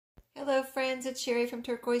Hello friends, it's Sherry from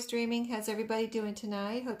Turquoise Dreaming. How's everybody doing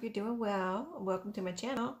tonight? Hope you're doing well. Welcome to my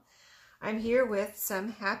channel. I'm here with some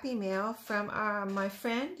happy mail from my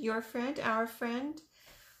friend, your friend, our friend,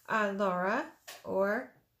 Laura,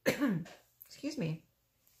 or, excuse me,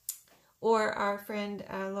 or our friend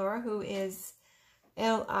Laura, who is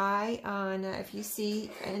L.I. on, if you see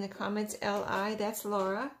in the comments L.I., that's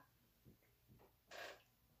Laura.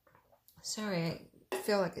 Sorry, I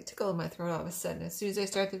feel like it tickled in my throat all of a sudden as soon as I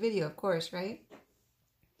start the video, of course, right?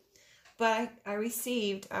 But I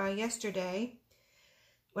received yesterday,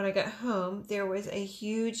 when I got home, there was a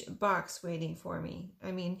huge box waiting for me.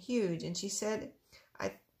 I mean, huge. And she said,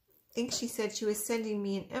 I think she said she was sending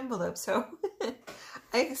me an envelope. So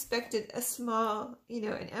I expected a small,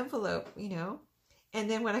 an envelope, And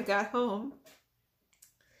then when I got home,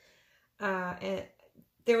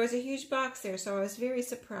 there was a huge box there, so I was very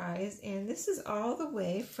surprised. And this is all the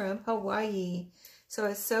way from Hawaii. So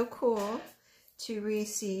it's so cool to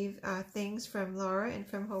receive things from Laura and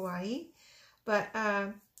from Hawaii. But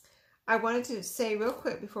I wanted to say real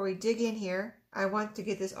quick before we dig in here, I want to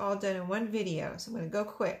get this all done in one video. So I'm going to go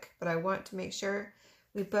quick, but I want to make sure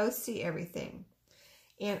we both see everything.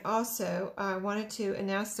 And also, I wanted to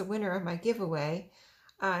announce the winner of my giveaway.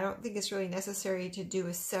 I don't think it's really necessary to do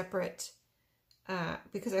a separate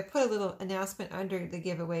because I put a little announcement under the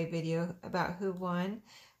giveaway video about who won,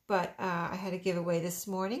 but I had a giveaway this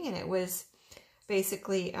morning, and it was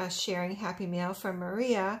basically sharing happy mail from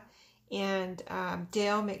Maria, and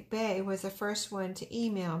Dale McBay was the first one to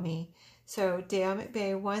email me. So Dale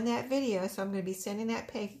McBay won that video, so I'm going to be sending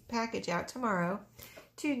that package out tomorrow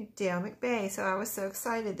to Dale McBay. So I was so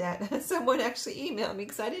excited that someone actually emailed me,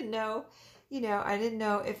 because I didn't know, I didn't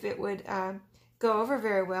know if it would go over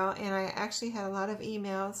very well. And I actually had a lot of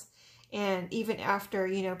emails, and even after,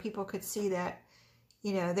 people could see that,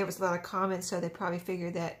 there was a lot of comments, so they probably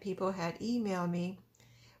figured that people had emailed me,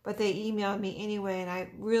 but they emailed me anyway. And I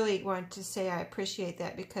really want to say I appreciate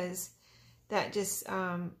that, because that just,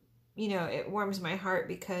 it warms my heart,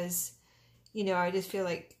 because, I just feel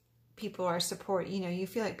like people are you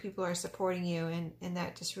feel like people are supporting you, and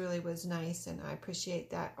that just really was nice, and I appreciate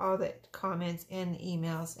that. All the comments and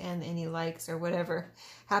emails and any likes or whatever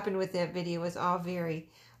happened with that video was all very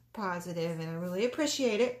positive, and I really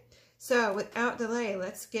appreciate it. So without delay,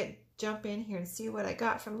 let's jump in here and see what I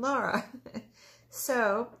got from Laura.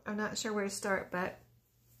 So I'm not sure where to start, but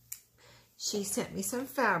she sent me some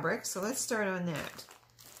fabric, so let's start on that.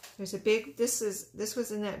 There's a big, this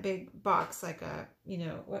was in that big box, like a,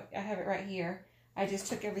 I have it right here. I just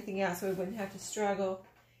took everything out so we wouldn't have to struggle.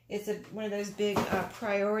 It's one of those big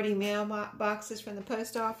priority mail boxes from the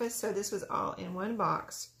post office. So this was all in one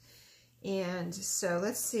box. And so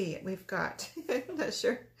let's see, we've got, I'm not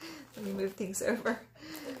sure, let me move things over.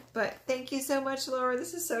 But thank you so much, Laura.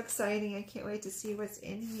 This is so exciting. I can't wait to see what's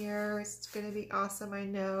in here. It's going to be awesome, I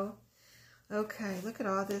know. Okay, look at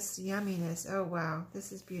all this yumminess. Oh, wow.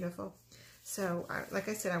 This is beautiful. So, like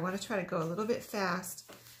I said, I want to try to go a little bit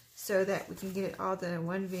fast so that we can get it all done in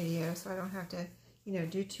one video, so I don't have to,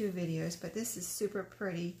 do two videos. But this is super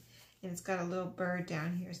pretty, and it's got a little bird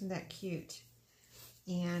down here. Isn't that cute?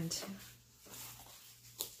 And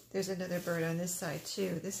there's another bird on this side,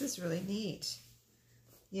 too. This is really neat.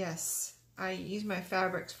 Yes, I use my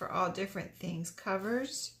fabrics for all different things.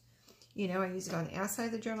 Covers. I use it on the outside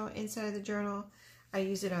of the journal, inside of the journal. I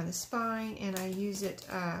use it on the spine, and I use it,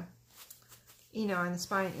 on the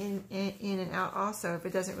spine in and out also. If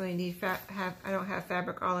it doesn't really need I don't have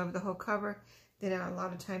fabric all over the whole cover, then I a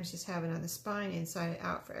lot of times just have it on the spine, inside and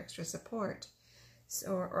out for extra support,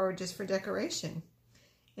 so, or just for decoration.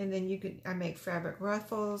 And then I make fabric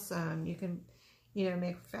ruffles. You can,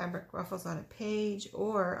 make fabric ruffles on a page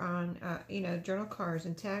or on, journal cards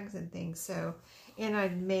and tags and things. So, and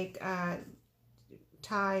I'd make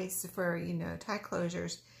ties for, tie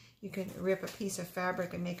closures. You can rip a piece of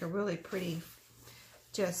fabric and make a really pretty,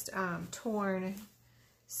 just torn,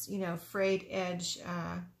 frayed edge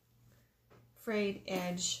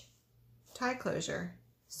tie closure.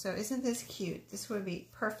 So isn't this cute? This would be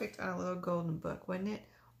perfect on a little golden book, wouldn't it?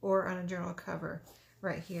 Or on a journal cover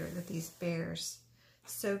right here with these bears.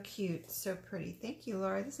 So cute, so pretty. Thank you,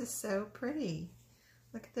 Laura. This is so pretty.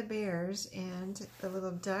 Look at the bears and the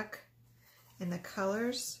little duck and the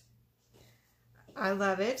colors. I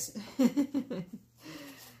love it.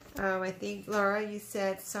 I think, Laura, you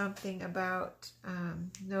said something about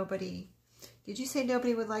nobody. Did you say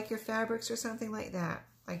nobody would like your fabrics or something like that?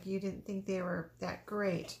 Like you didn't think they were that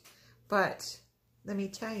great. But let me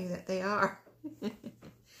tell you that they are.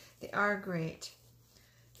 They are great.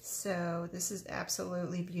 So this is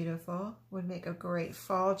absolutely beautiful. Would make a great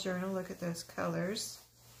fall journal. Look at those colors.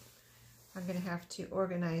 I'm going to have to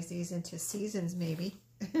organize these into seasons maybe,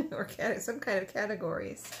 or some kind of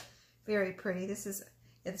categories. Very pretty. It's,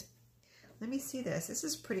 let me see this. This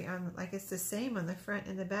is pretty on, like it's the same on the front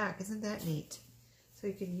and the back. Isn't that neat? So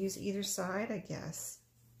you can use either side, I guess.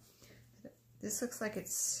 This looks like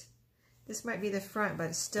this might be the front, but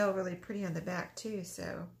it's still really pretty on the back too,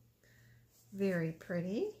 so very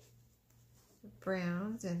pretty. The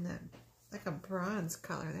browns and like a bronze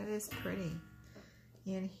color. That is pretty.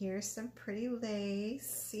 And here's some pretty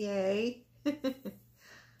lace. Yay.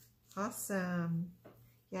 Awesome.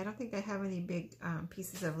 Yeah, I don't think I have any big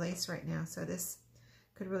pieces of lace right now, so this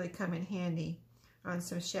could really come in handy on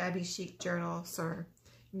some shabby chic journals, or,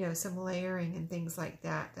 you know, some layering and things like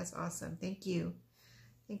that. That's awesome. Thank you.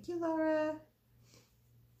 Thank you, Laura.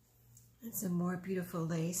 And some more beautiful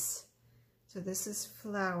lace. So this is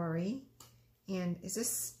flowery. And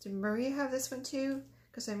did Maria have this one too?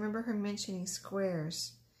 Because I remember her mentioning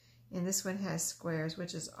squares. And this one has squares,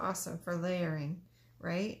 which is awesome for layering,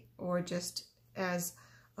 right? Or just as,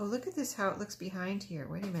 oh, look at this, how it looks behind here.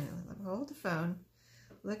 Wait a minute, let me hold the phone.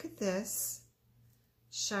 Look at this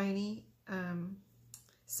shiny,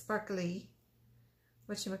 sparkly,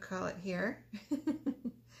 whatchamacallit here.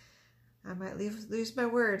 I might lose my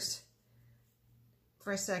words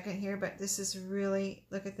for a second here, but this is really,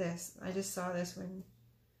 look at this. I just saw this one.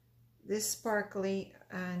 This sparkly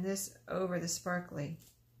and this over the sparkly.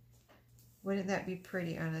 Wouldn't that be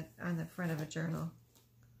pretty on the front of a journal?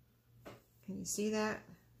 Can you see that?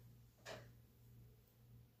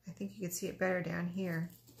 I think you can see it better down here.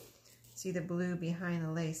 See the blue behind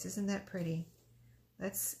the lace. Isn't that pretty?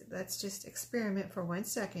 Let's just experiment for 1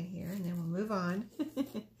 second here, and then we'll move on.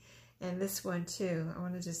 And this one too. I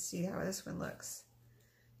want to just see how this one looks.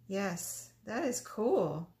 Yes, that is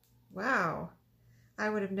cool. Wow. I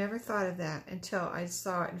would have never thought of that until I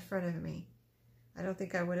saw it in front of me. I don't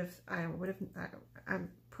think I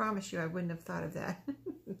promise you I wouldn't have thought of that.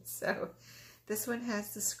 So this one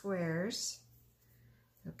has the squares.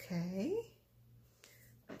 Okay.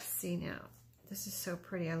 Let's see now. This is so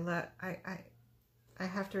pretty. I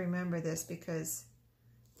have to remember this because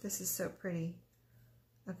this is so pretty.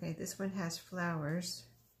 Okay, this one has flowers.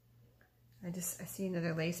 I see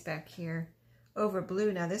another lace back here over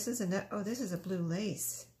blue. Now this is this is a blue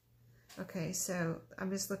lace. Okay, so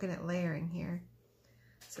I'm just looking at layering here.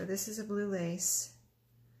 So this is a blue lace,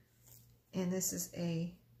 and this is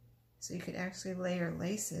so you could actually layer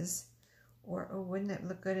laces, or wouldn't it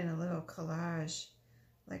look good in a little collage,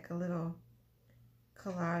 like a little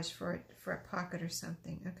collage for a pocket or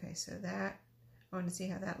something. Okay, so that, I want to see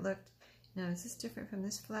how that looked. Now, is this different from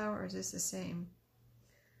this flower, or is this the same?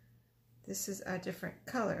 This is a different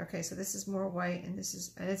color. Okay, so this is more white, and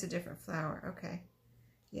it's a different flower. Okay,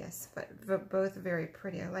 yes, but both very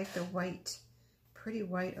pretty. I like the white, pretty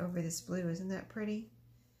white over this blue. Isn't that pretty?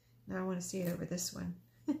 Now I want to see it over this one.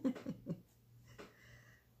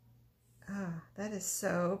 Ah, that is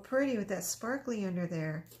so pretty with that sparkly under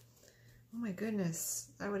there. Oh my goodness,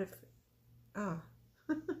 I would have, oh.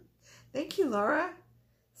 Thank you, Laura.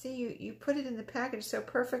 See, you put it in the package so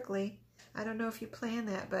perfectly. I don't know if you planned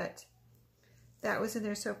that, but that was in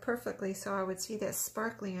there so perfectly, so I would see that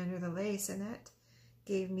sparkly under the lace, and that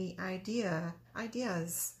gave me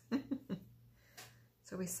ideas.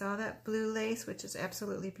 So we saw that blue lace, which is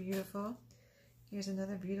absolutely beautiful. Here's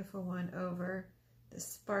another beautiful one over the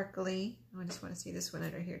sparkly. Oh, I just want to see this one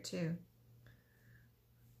under here too.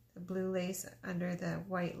 The blue lace under the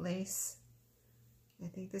white lace. I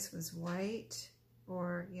think this was white,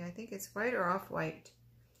 or yeah, I think it's white or off-white.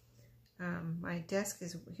 My desk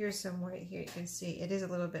is, here's some white here. You can see it is a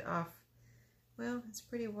little bit off. Well, it's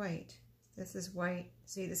pretty white. This is white.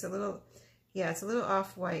 See, this a little, yeah, it's a little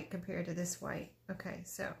off-white compared to this white. Okay,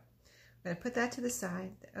 so I'm going to put that to the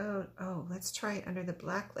side. Oh, let's try it under the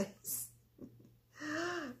black lace.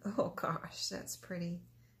 Oh gosh, that's pretty.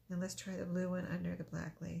 And let's try the blue one under the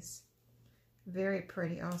black lace. Very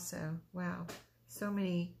pretty also. Wow, so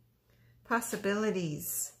many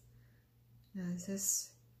possibilities. Now is this,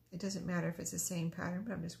 it doesn't matter if it's the same pattern,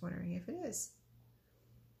 but I'm just wondering if it is.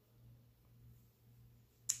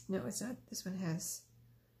 No, it's not. This one has,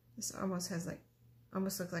 this almost has like,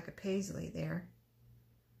 almost looks like a paisley there.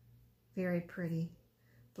 Very pretty.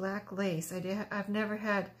 Black lace.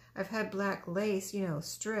 I've had black lace, you know,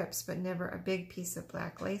 strips, but never a big piece of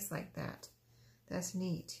black lace like that. That's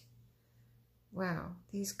neat. Wow,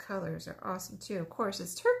 these colors are awesome too. Of course,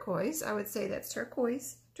 it's turquoise. I would say that's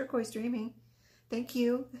turquoise. Turquoise Dreaming. Thank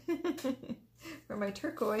you for my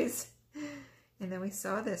turquoise. And then we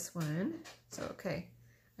saw this one. So, okay,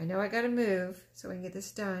 I know I got to move so we can get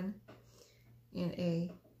this done in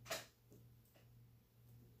a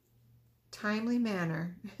timely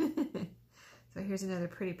manner. So here's another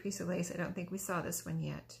pretty piece of lace. I don't think we saw this one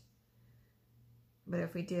yet. But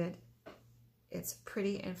if we did, it's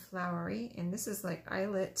pretty and flowery. And this is like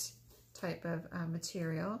eyelet type of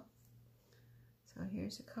material. So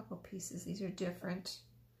here's a couple pieces. These are different.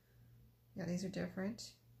 Yeah, these are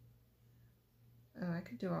different. Oh, I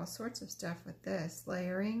could do all sorts of stuff with this.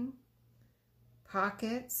 Layering,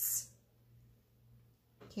 pockets.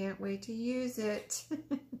 Can't wait to use it.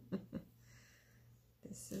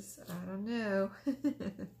 This is, I don't know.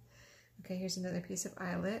 Okay, here's another piece of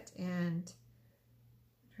eyelet, and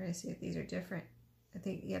I'm trying to see if these are different. I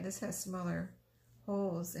think, yeah, this has smaller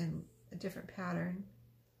holes and a different pattern.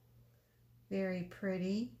 Very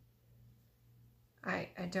pretty. I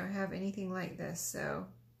don't have anything like this, so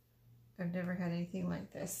I've never had anything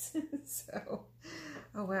like this. So,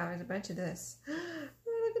 oh wow, there's a bunch of this. Oh,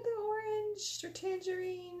 look at the orange or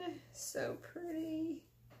tangerine. So pretty.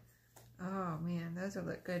 Oh man, those will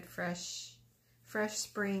look good, fresh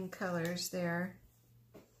spring colors there.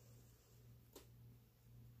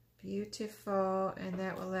 Beautiful, and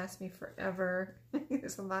that will last me forever.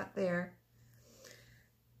 There's a lot there.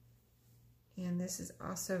 And this is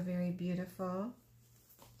also very beautiful.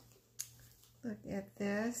 Look at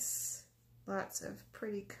this. Lots of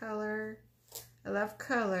pretty color. I love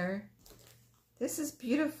color. This is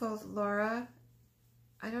beautiful, Laura.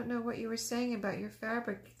 I don't know what you were saying about your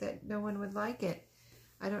fabric, that no one would like it.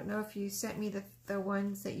 I don't know if you sent me the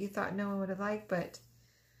ones that you thought no one would have liked, but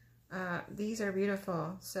these are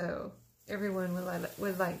beautiful. So everyone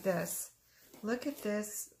would like this. Look at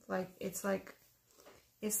this. It's like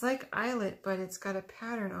eyelet, but it's got a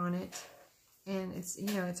pattern on it. And it's,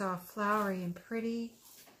 you know, it's all flowery and pretty.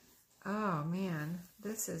 Oh man,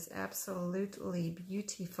 this is absolutely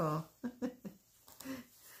beautiful.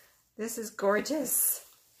 This is gorgeous.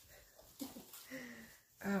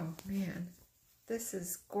 Oh man, this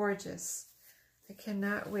is gorgeous. I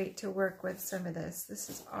cannot wait to work with some of this.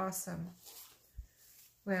 This is awesome.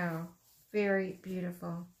 Wow, very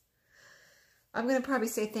beautiful. I'm going to probably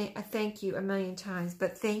say thank you a million times,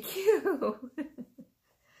 but thank you.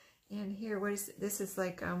 And here, what is this? Is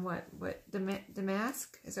like what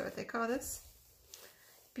damask? Is that what they call this?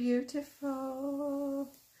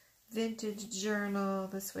 Beautiful vintage journal.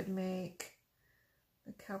 This would make.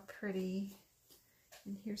 Look how pretty.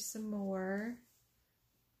 And here's some more.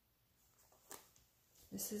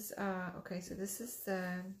 This is okay. So this is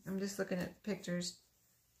the. I'm just looking at the pictures,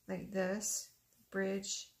 like this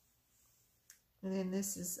bridge, and then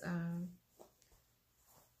this is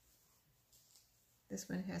this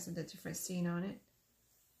one has a different scene on it.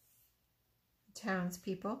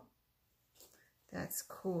 Townspeople. That's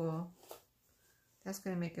cool. That's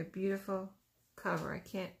going to make a beautiful cover.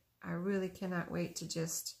 I really cannot wait to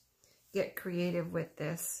just get creative with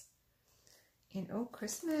this. And oh,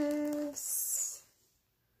 Christmas.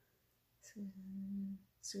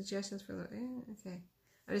 Suggestions for okay.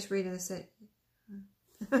 I'm just reading this.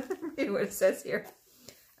 Reading what it says here.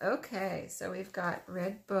 Okay, so we've got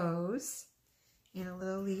red bows. And a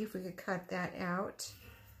little leaf, we could cut that out.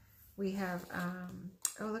 We have,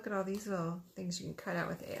 oh, look at all these little things you can cut out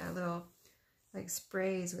with little, like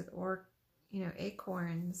sprays with,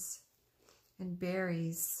 acorns and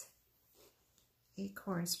berries.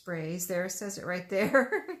 Acorn sprays. There, it says it right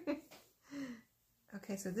there.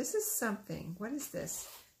 Okay, so this is something. What is this?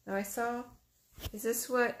 Now I saw, is this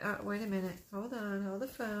what, wait a minute. Hold on, hold the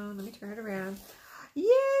phone. Let me turn it around. Yay!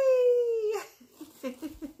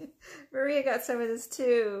 Maria got some of this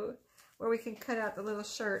too, where we can cut out the little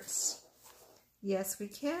shirts. Yes, we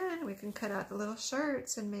can. We can cut out the little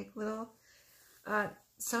shirts and make little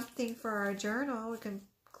something for our journal. We can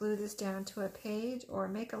glue this down to a page or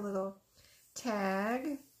make a little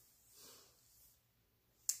tag.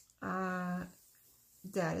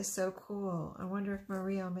 That is so cool. I wonder if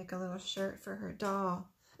Maria will make a little shirt for her doll.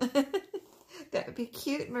 That would be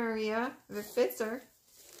cute, Maria, if it fits her.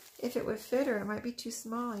 If it would fit her, it might be too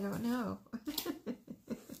small. I don't know.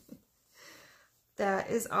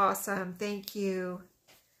 That is awesome. Thank you.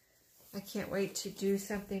 I can't wait to do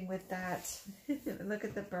something with that. Look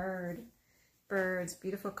at the birds,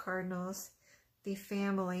 beautiful cardinals. The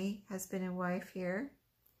family, husband and wife here.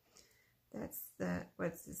 That's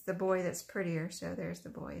it's the boy that's prettier. So there's the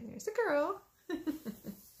boy, there's the girl.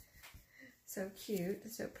 So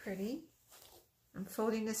cute, so pretty. I'm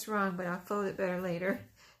folding this wrong, but I'll fold it better later.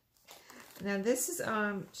 Now this is,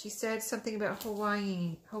 she said something about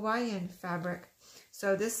Hawaiian fabric.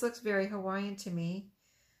 So this looks very Hawaiian to me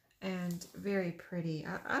and very pretty.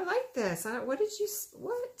 I like this.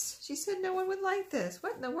 What? She said no one would like this.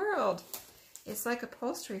 What in the world? It's like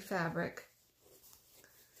upholstery fabric.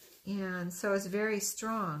 And so it's very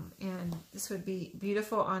strong. And this would be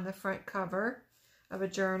beautiful on the front cover of a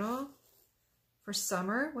journal for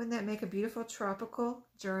summer. Wouldn't that make a beautiful tropical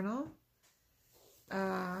journal?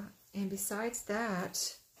 And besides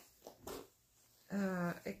that,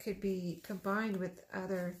 it could be combined with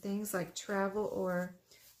other things like travel or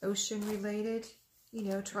ocean related, you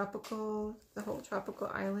know, tropical, the whole tropical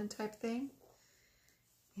island type thing.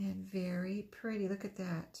 And very pretty. Look at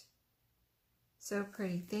that. So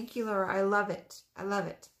pretty. Thank you, Laura. I love it. I love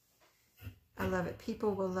it. I love it.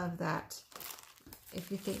 People will love that. If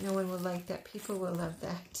you think no one will like that, people will love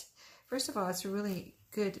that. First of all, it's a really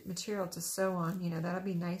good material to sew on. You know, that'll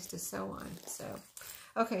be nice to sew on. So,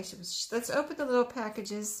 okay, so let's open the little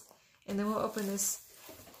packages, and then we'll open this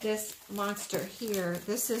monster here.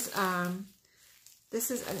 This is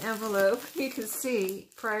an envelope. You can see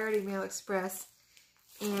Priority Mail Express.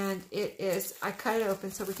 And it is, I cut it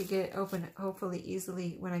open so we could get it open hopefully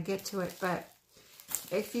easily when I get to it. But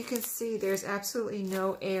if you can see, there's absolutely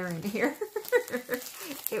no air in here.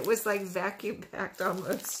 It was like vacuum packed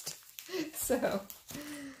almost. So,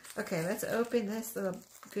 okay, let's open this little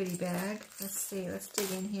goodie bag. Let's see, let's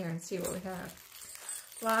dig in here and see what we have.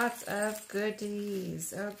 Lots of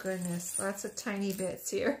goodies. Oh goodness, lots of tiny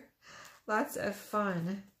bits here. Lots of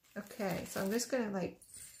fun. Okay, so I'm just going to like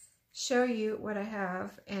show you what I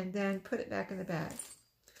have and then put it back in the bag.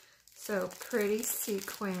 So pretty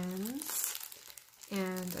sequins,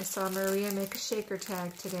 and I saw Maria make a shaker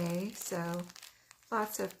tag today, so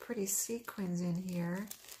lots of pretty sequins in here.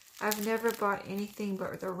 I've never bought anything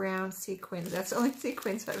but the round sequins. That's the only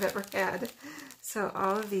sequins I've ever had. So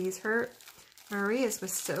all of these, Maria's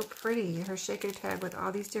was so pretty. Her shaker tag with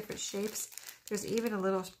all these different shapes. There's even a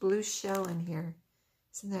little blue shell in here.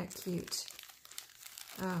 Isn't that cute?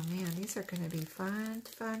 Oh man, these are going to be fun,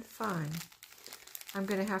 fun, fun. I'm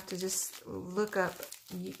going to have to just look up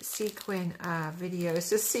sequin videos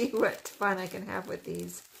to see what fun I can have with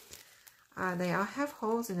these. They all have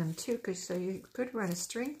holes in them too, so you could run a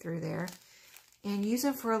string through there and use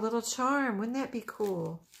them for a little charm. Wouldn't that be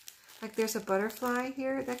cool? Like there's a butterfly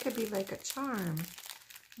here. That could be like a charm.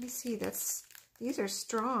 Let me see. These are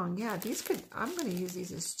strong. Yeah, I'm going to use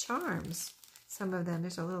these as charms. Some of them.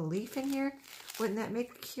 There's a little leaf in here. Wouldn't that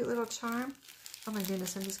make a cute little charm? Oh my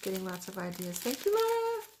goodness, I'm just getting lots of ideas. Thank you,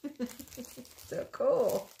 Laura. So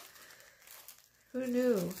cool. Who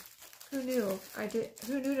knew? Who knew?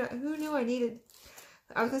 Who knew I needed?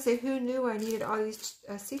 I was gonna say who knew I needed all these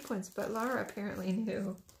sequins, but Laura apparently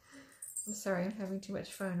knew. I'm sorry, I'm having too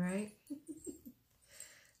much fun, right?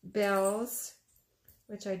 Bells,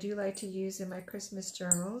 which I do like to use in my Christmas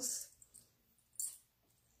journals.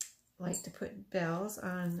 Like to put bells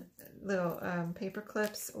on little paper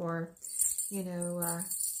clips, or you know,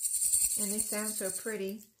 and they sound so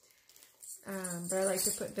pretty, but I like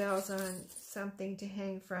to put bells on something to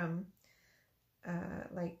hang from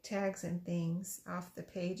like tags and things off the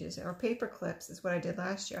pages, or paper clips is what I did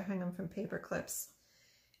last year. I hung them from paper clips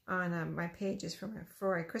on my pages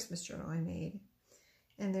for a Christmas journal I made.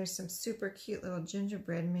 And there's some super cute little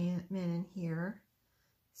gingerbread men in here.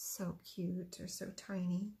 So cute, they're so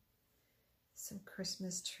tiny. Some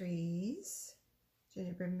Christmas trees,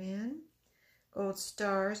 gingerbread man, gold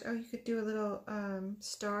stars. Oh, you could do a little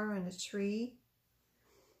star on a tree.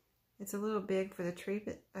 It's a little big for the tree,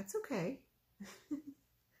 but that's okay.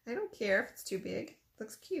 I don't care if it's too big. It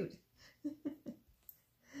looks cute.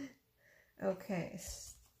 Okay,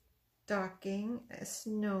 stocking, a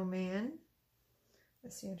snowman.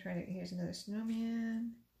 Let's see, here's another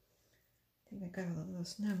snowman. I think I got all the little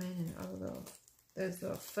snowmen and all the those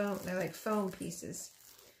little foam, they're like foam pieces.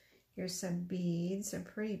 Here's some beads, some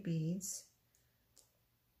pretty beads.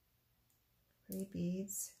 Pretty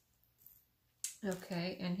beads.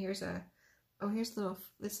 Okay, and here's a, here's a little,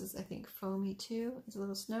 this is I think foamy too. It's a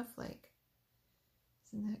little snowflake.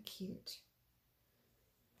 Isn't that cute?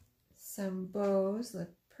 Some bows, look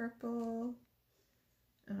purple.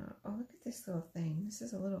 Oh, look at this little thing. This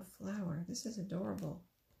is a little flower. This is adorable.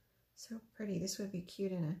 So pretty. This would be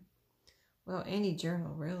cute in well, any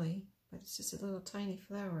journal really, but it's just a little tiny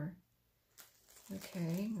flower. Okay,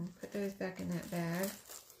 I'm going to put those back in that bag.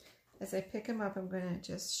 As I pick them up, I'm going to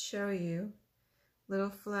just show you little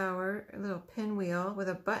flower, a little pinwheel with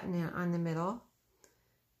a button on the middle,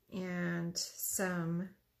 and some,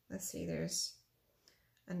 let's see, there's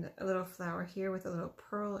a little flower here with a little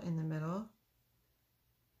pearl in the middle,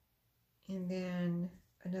 and then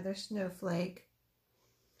another snowflake,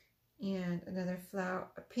 and another flower,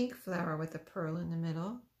 a pink flower with a pearl in the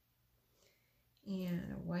middle,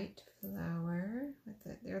 and a white flower with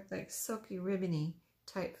they're like silky ribbony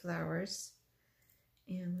type flowers,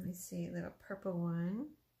 and let me see, a little purple one,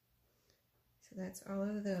 So that's all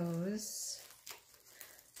of those.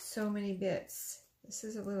 So many bits. This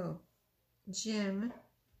is a little gem.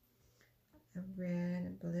 A red,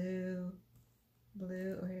 a blue,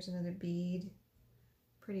 blue. Oh, here's another bead.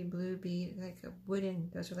 Pretty blue bead, like a wooden,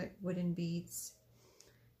 those are like wooden beads.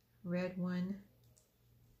 Red one.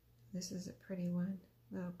 This is a pretty one.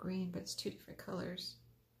 A little green, but it's two different colors.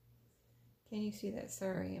 Can you see that?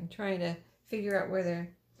 Sorry, I'm trying to figure out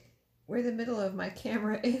where the middle of my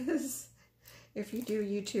camera is. If you do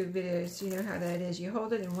YouTube videos, you know how that is. You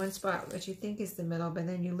hold it in one spot, which you think is the middle, but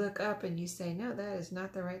then you look up and you say, no, that is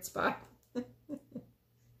not the right spot.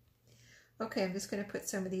 Okay, I'm just going to put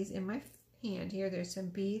some of these in my hand here. There's some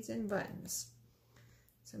beads and buttons.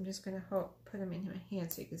 So I'm just going to put them in my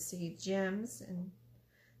hand so you can see gems. And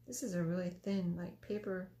this is a really thin, like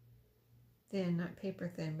paper thin, not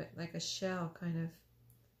paper thin, but like a shell kind of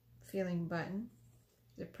feeling button.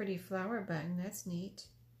 It's a pretty flower button. That's neat.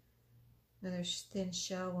 Another thin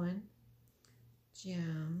shell one.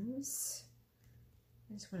 Gems.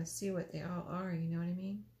 I just want to see what they all are, you know what I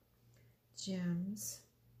mean? Gems.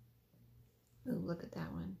 Oh, look at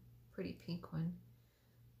that one. Pretty pink one.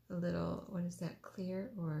 A little, what is that,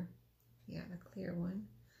 clear? Or, yeah, a clear one.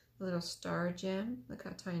 A little star gem. Look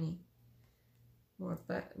how tiny. More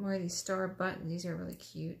of these star buttons. These are really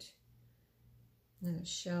cute. Another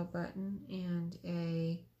shell button and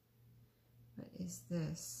a, what is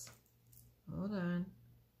this? Hold on.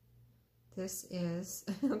 This is,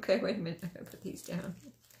 okay, wait a minute. I gotta put these down.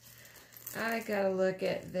 I gotta look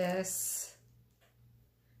at this.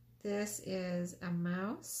 This is a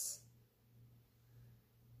mouse.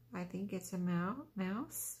 I think it's a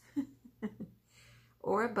mouse.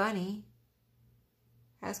 Or a bunny.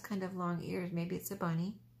 Has kind of long ears. Maybe it's a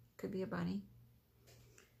bunny. Could be a bunny.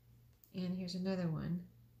 And here's another one.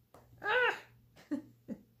 Ah!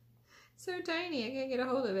 So tiny. I can't get a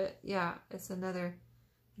hold of it. Yeah, it's another.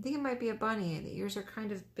 I think it might be a bunny. The ears are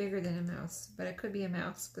kind of bigger than a mouse. But it could be a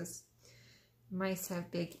mouse because mice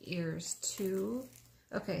have big ears too.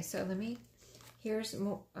 Okay, so let me, here's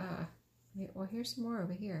more, well, here's some more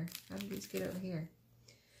over here. How did these get over here?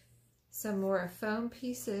 Some more foam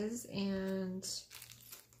pieces and,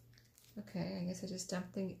 okay, I guess I just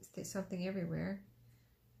dumped something everywhere.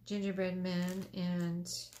 Gingerbread men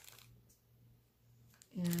and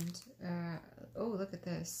oh, look at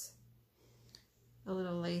this. A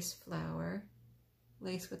little lace flower.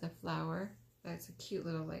 Lace with a flower. That's a cute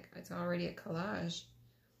little, like, it's already a collage.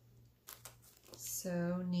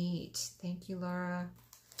 So neat. Thank you, Laura.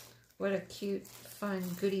 What a cute, fun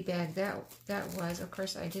goodie bag that was. Of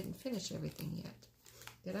course, I didn't finish everything yet.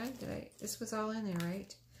 Did I? This was all in there,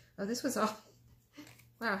 right? Oh, this was all.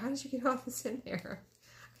 Wow, how did you get all this in there?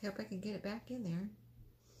 I hope I can get it back in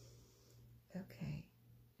there. Okay.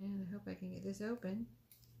 And I hope I can get this open.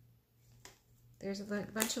 There's a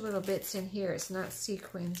bunch of little bits in here. It's not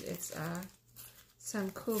sequins. It's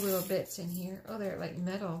some cool little bits in here. Oh, they're like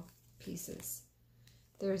metal pieces.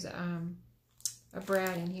 There's a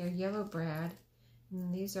brad in here, yellow brad.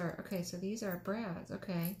 And these are, okay, so these are brads,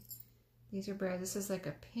 okay. These are brads. This is like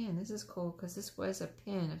a pin. This is cool because this was a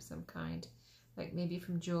pin of some kind, like maybe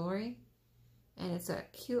from jewelry. And it's a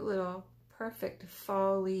cute little, perfect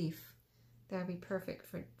fall leaf. That would be perfect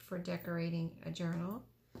for decorating a journal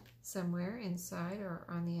somewhere inside or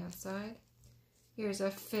on the outside. Here's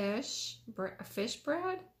a fish brad? A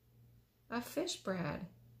fish brad.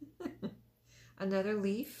 Another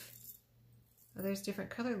leaf. Oh, there's different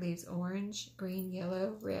color leaves. Orange, green,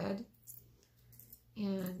 yellow, red.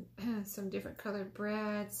 And some different colored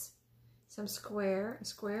brads. Some square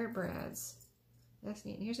brads. That's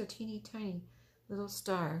neat. And here's a teeny tiny little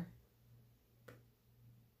star.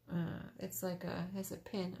 It's like has a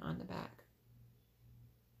pin on the back.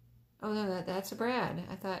 Oh no, that's a brad.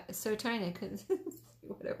 I thought it's so tiny I couldn't see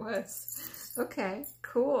what it was. Okay,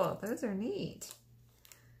 cool. Those are neat.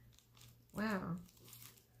 Wow.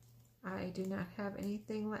 I do not have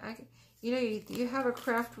anything like, you know, you have a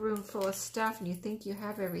craft room full of stuff and you think you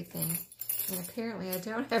have everything. And apparently I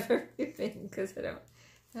don't have everything because I don't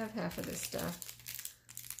have half of this stuff.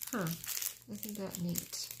 Huh. Isn't that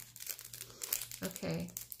neat? Okay.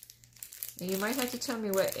 Now you might have to tell me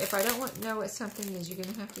what, if I don't know what something is, you're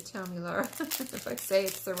going to have to tell me, Laura, if I say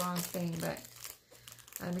it's the wrong thing, but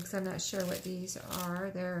because I'm not sure what these are.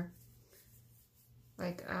 They're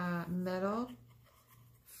like metal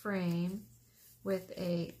frame with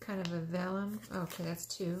a kind of a vellum. Okay, that's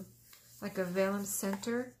two. Like a vellum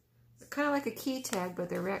center. Kind of like a key tag, but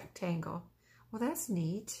they're rectangle. Well, that's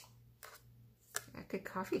neat. I could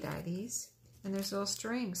coffee dye these. And there's little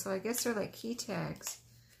strings, so I guess they're like key tags.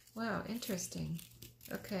 Wow, interesting.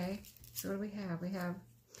 Okay, so what do we have? We have,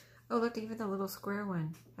 Oh, look, even the little square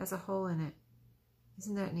one has a hole in it.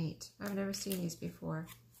 Isn't that neat? I've never seen these before.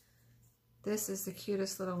 This is the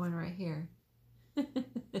cutest little one right here.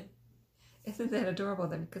 Isn't that adorable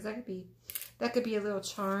then? Because that could be a little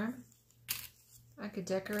charm. I could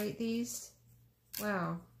decorate these.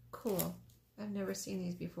 Wow, cool. I've never seen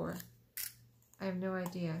these before. I have no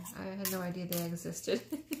idea. I had no idea they existed.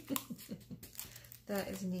 That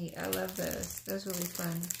is neat. I love those. Those will be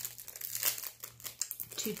fun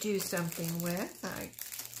to do something with. I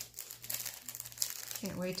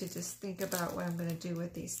can't wait to just think about what I'm going to do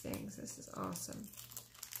with these things. This is awesome.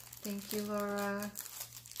 Thank you, Laura.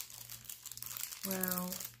 Wow.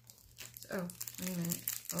 Oh, wait a minute.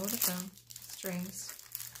 Oh, the phone. Strings.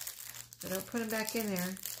 But don't put them back in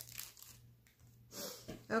there.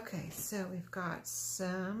 Okay, so we've got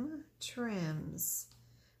some trims.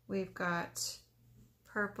 We've got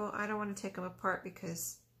purple. I don't want to take them apart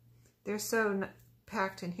because they're so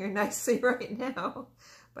packed in here nicely right now.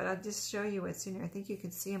 But I'll just show you what's in here. I think you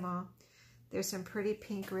can see them all. There's some pretty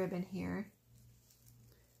pink ribbon here.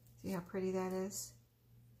 See how pretty that is?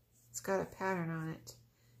 It's got a pattern on it.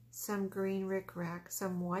 Some green rickrack,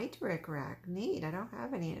 some white rickrack. Neat. I don't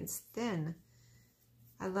have any, and it's thin.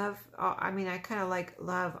 I love all, I mean, I kind of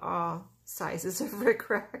love all sizes of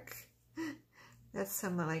rickrack. That's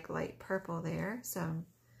some like light purple there. Some,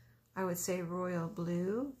 I would say royal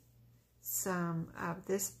blue. Some of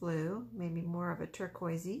this blue, maybe more of a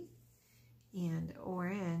turquoisey. And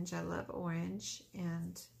orange. I love orange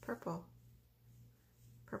and purple.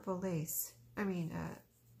 Purple lace. I mean,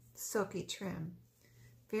 silky trim.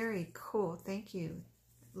 Very cool. Thank you,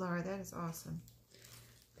 Laura. That is awesome.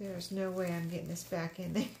 There's no way I'm getting this back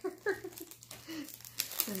in there.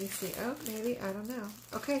 Let me see. Oh, maybe. I don't know.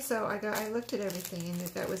 Okay, so I looked at everything and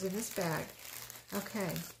that was in this bag. Okay,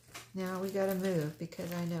 now we got to move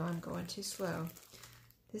because I know I'm going too slow.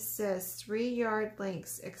 This says 3 yard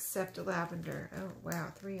lengths except lavender. Oh,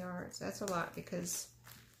 wow, 3 yards. That's a lot because,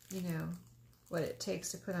 you know, what it takes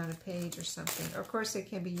to put on a page or something. Of course, they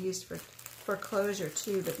can be used for closure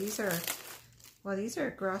too, but these are, well, these are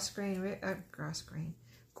grosgrain.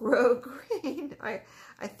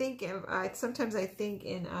 I think sometimes I think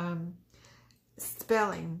in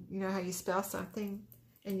spelling. You know how you spell something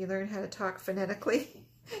and you learn how to talk phonetically.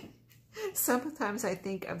 Sometimes I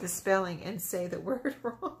think of the spelling and say the word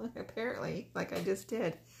wrong, apparently, like I just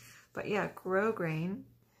did. But yeah, grosgrain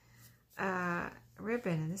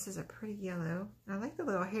ribbon, and this is a pretty yellow. I like the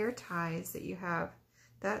little hair ties that you have.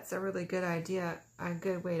 That's a really good idea, a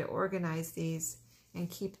good way to organize these and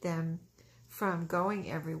keep them from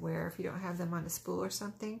going everywhere if you don't have them on a spool or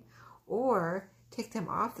something. Or take them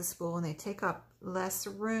off the spool and they take up less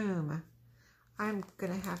room. I'm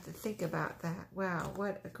going to have to think about that. Wow,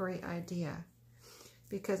 what a great idea.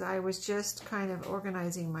 Because I was just kind of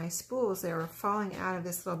organizing my spools. They were falling out of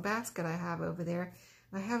this little basket I have over there.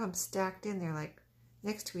 I have them stacked in there like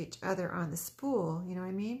next to each other on the spool, you know what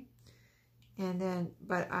I mean? And then,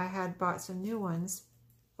 but I had bought some new ones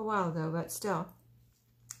a while ago, but still,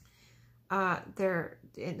 they're,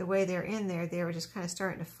 in the way they're in there, they were just kind of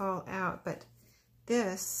starting to fall out. But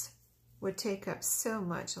this would take up so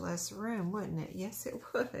much less room, wouldn't it? Yes, it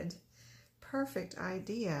would. Perfect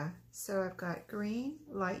idea. So I've got green,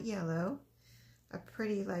 light yellow, a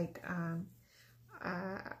pretty like, I'm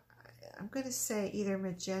going to say either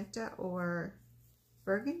magenta or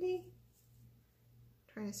burgundy.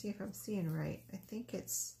 I'm trying to see if I'm seeing right. I think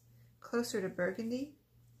it's closer to burgundy.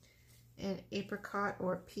 An apricot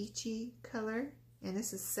or peachy color. And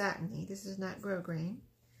this is satiny. This is not grosgrain.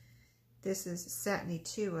 This is satiny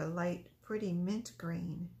too, a light, pretty mint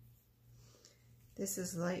green. This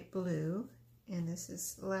is light blue. And this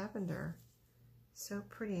is lavender. So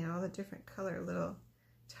pretty, and all the different color little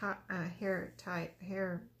hair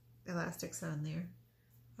elastics on there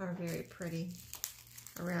are very pretty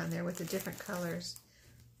around there with the different colors.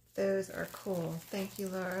 Those are cool. Thank you,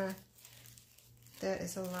 Laura. That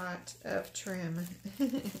is a lot of trim.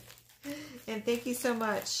 And thank you so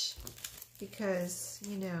much, because,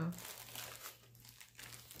 you know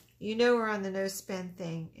we're on the no spend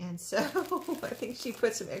thing, and so I think she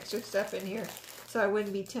put some extra stuff in here so I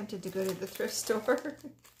wouldn't be tempted to go to the thrift store.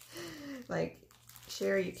 Like,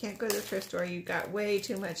 Sherry, you can't go to the thrift store. You got way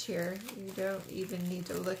too much here. You don't even need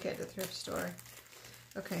to look at the thrift store.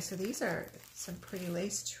 Okay, so these are some pretty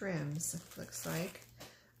lace trims, it looks like.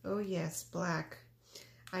 Oh yes, black.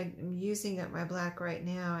 I'm using up my black right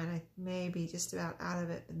now, and I may be just about out of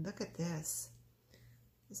it. But look at this.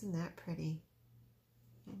 Isn't that pretty?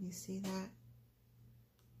 Can you see that?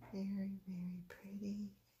 Very, very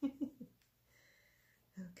pretty.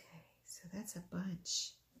 Okay, so that's a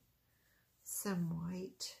bunch. Some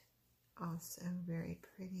white. Also very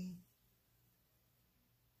pretty.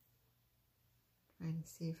 Trying to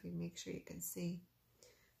see if we make sure you can see.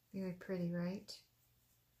 Very pretty, right?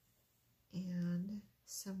 And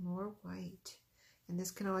some more white. And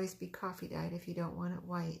this can always be coffee dyed if you don't want it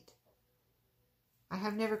white. I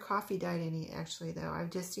have never coffee dyed any actually though.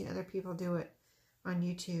 I've just seen other people do it on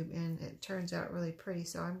YouTube and it turns out really pretty.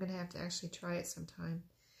 So I'm going to have to actually try it sometime.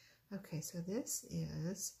 Okay, so this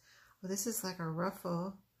is, well, this is like a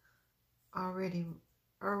ruffle already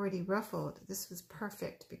ruffled. This was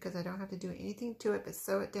perfect because I don't have to do anything to it but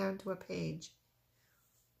sew it down to a page.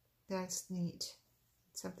 That's neat.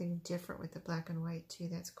 Something different with the black and white too.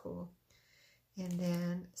 That's cool. And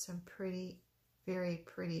then some pretty, very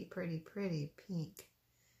pretty pink.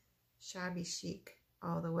 Shabby chic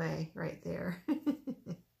all the way right there.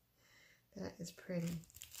 That is pretty.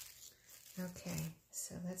 Okay,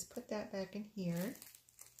 so let's put that back in here.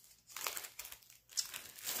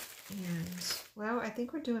 And, well, I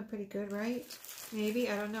think we're doing pretty good, right? Maybe,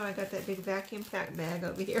 I don't know. I got that big vacuum pack bag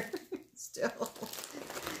over here still.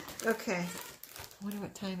 Okay, I wonder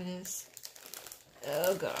what time it is.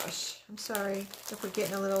 Oh gosh, I'm sorry if we're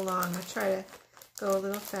getting a little long. I'll try to go a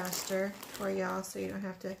little faster for y'all so you don't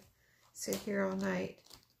have to sit here all night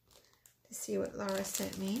to see what Laura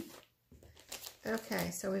sent me.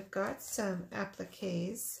 Okay, so we've got some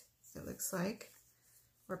appliques, it looks like,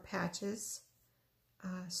 or patches.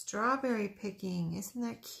 Strawberry picking, isn't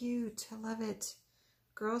that cute? I love it.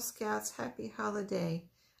 Girl Scouts, happy holiday.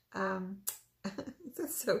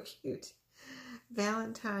 That's so cute.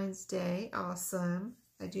 Valentine's Day, awesome.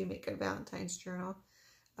 I do make a Valentine's journal,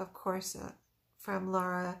 of course, from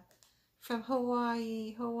Laura, from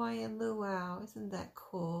Hawaii, Hawaiian Luau. Isn't that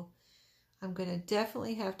cool? I'm going to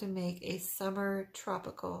definitely have to make a summer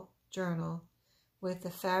tropical journal with the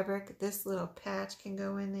fabric. This little patch can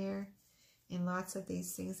go in there, and lots of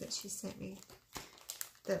these things that she sent me,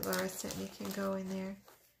 that Laura sent me, can go in there.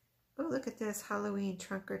 Oh, look at this, Halloween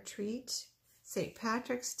trunk or treat. St.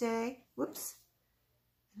 Patrick's Day. Whoops.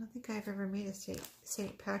 I don't think I've ever made a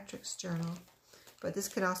St. Patrick's journal. But this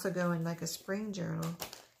could also go in like a spring journal,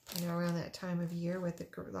 you know, around that time of year with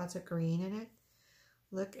lots of green in it.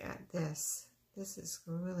 Look at this. This is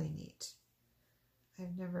really neat.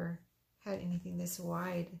 I've never had anything this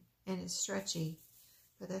wide, and it's stretchy,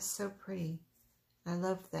 but that's so pretty. I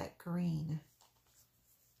love that green.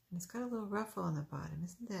 And it's got a little ruffle on the bottom.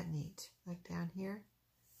 Isn't that neat? Like down here.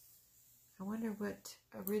 I wonder what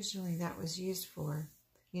originally that was used for,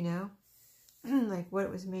 you know? Like what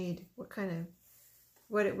it was made, what kind of,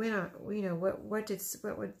 what it went on, you know, what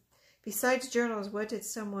would, besides journals, what did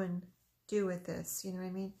someone do with this? You know what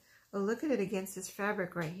I mean? Oh, look at it against this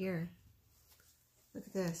fabric right here. Look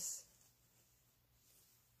at this.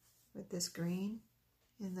 With this green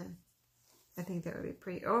and the, I think that would be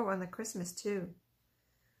pretty. Oh, on the Christmas too.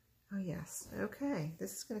 Oh yes. Okay.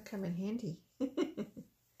 This is going to come in handy.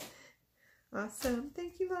 Awesome.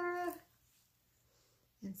 Thank you, Laura.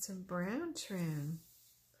 And some brown trim.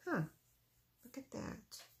 Huh. Look at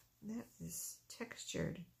that. That is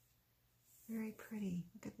textured. Very pretty.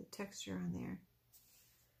 Look at the texture on there.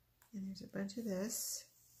 And there's a bunch of this.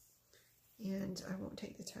 And I won't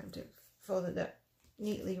take the time to fold it up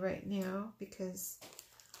neatly right now because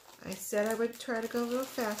I said I would try to go a little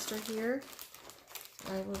faster here.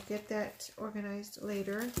 I will get that organized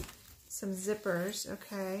later. Some zippers,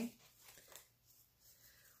 okay.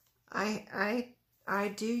 I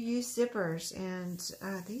do use zippers,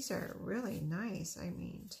 and these are really nice. I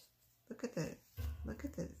mean, look at the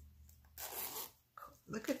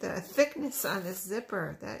thickness on this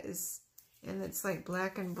zipper. That is, and it's like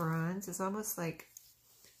black and bronze. It's almost like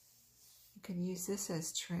you could use this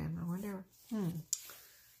as trim. I wonder. I'm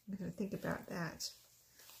gonna think about that.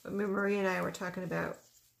 But Marie and I were talking about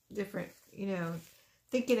different, you know,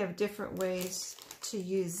 thinking of different ways to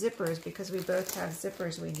use zippers because we both have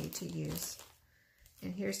zippers we need to use.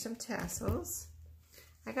 And here's some tassels.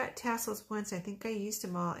 I got tassels once. I think I used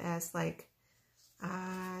them all as like,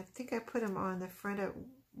 I think I put them on the front of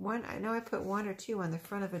one. I know I put one or two on the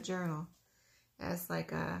front of a journal as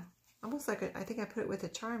like a, almost like a, I think I put it with a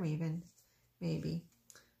charm even, maybe,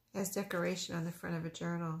 as decoration on the front of a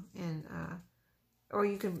journal. And, or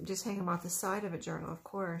you can just hang them off the side of a journal, of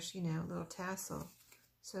course, you know, little tassel.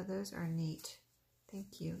 So those are neat.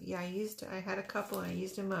 Thank you. Yeah, I had a couple and I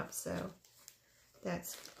used them up, so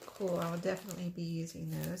that's cool. I will definitely be using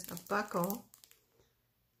those. A buckle.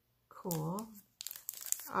 Cool.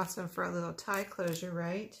 Awesome for a little tie closure,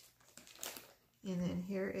 right? And then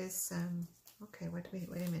here is some, okay, wait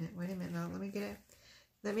a minute. No, let me get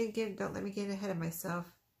it. Don't let me get ahead of myself.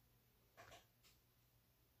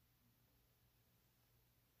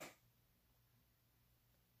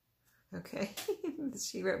 Okay,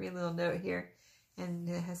 she wrote me a little note here, and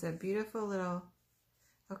it has a beautiful little,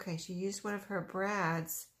 okay, she used one of her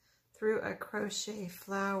brads through a crochet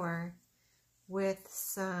flower with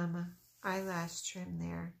some eyelash trim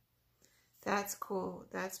there. That's cool.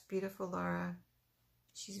 That's beautiful, Laura.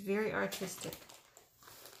 She's very artistic.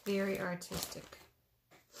 Very artistic.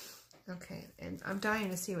 Okay, and I'm dying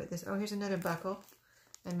to see what this, oh, here's another buckle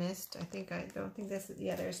I missed. I don't think that's,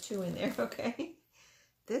 yeah, there's two in there, okay.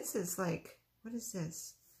 This is like, what is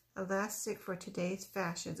this? Elastic for today's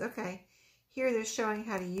fashions. Okay, here they're showing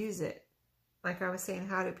how to use it. Like I was saying,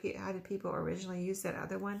 how did people originally use that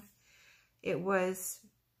other one? It was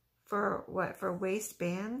for what? For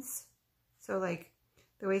waistbands. So like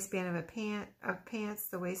the waistband of pants,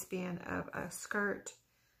 the waistband of a skirt,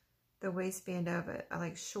 the waistband of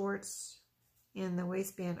like shorts, and the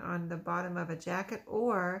waistband on the bottom of a jacket,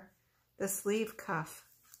 or the sleeve cuff.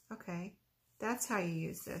 Okay, that's how you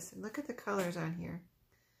use this. And look at the colors on here.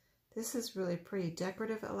 This is really pretty.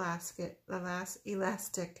 Decorative elastic.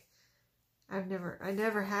 I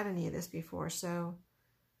never had any of this before, so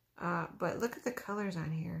but look at the colors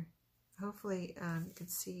on here. Hopefully you can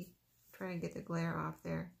see. I'm trying to get the glare off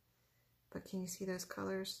there, but can you see those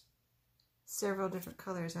colors? Several different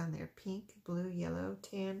colors on there: pink, blue, yellow,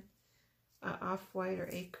 tan, off-white or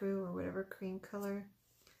ecru or whatever cream color.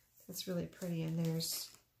 That's really pretty, and there's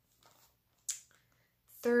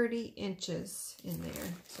 30 inches in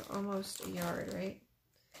there, so almost a yard, right?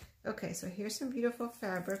 Okay, so here's some beautiful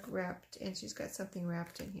fabric wrapped, and she's got something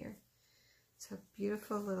wrapped in here. So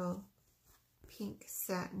beautiful little pink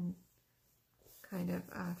satin kind of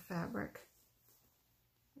fabric.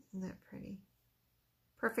 Isn't that pretty?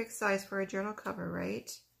 Perfect size for a journal cover,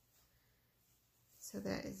 right? So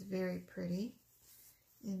that is very pretty.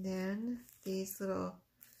 And then these little,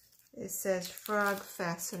 it says frog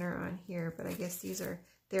fastener on here, but I guess these are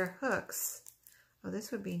their hooks. Oh,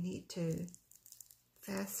 this would be neat to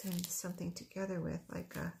fasten something together with,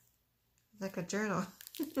 like a journal.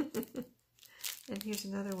 And here's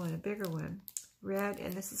another one, a bigger one, red,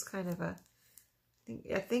 and this is kind of a,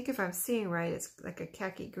 I think if I'm seeing right, it's like a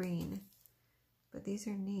khaki green. But these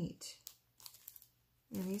are neat,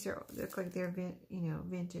 and these look like they're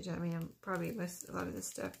vintage. I mean, I'm probably a lot of this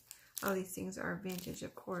stuff, all these things are vintage,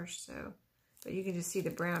 of course. So, but you can just see the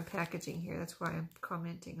brown packaging here. That's why I'm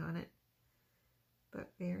commenting on it.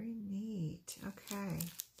 But very neat. Okay,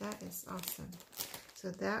 that is awesome.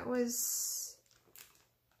 So that was,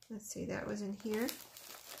 let's see, that was in here.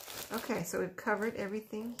 Okay, so we've covered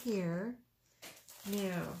everything here.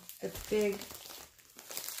 Now, the big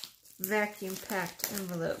vacuum packed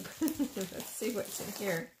envelope. Let's see what's in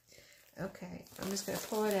here. Okay, I'm just going to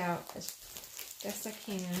pull it out as best I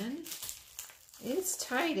can. It's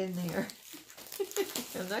tight in there.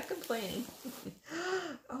 I'm not complaining.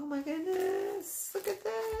 Oh my goodness, look at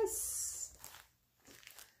this.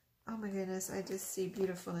 Oh my goodness, I just see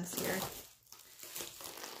beautifulness here.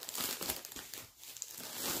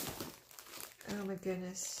 Oh my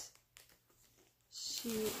goodness.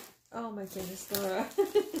 Oh my goodness, Laura.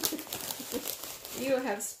 You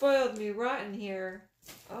have spoiled me rotten here.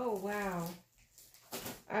 Oh, wow.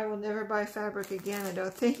 I will never buy fabric again, I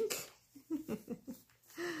don't think.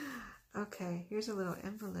 Okay, here's a little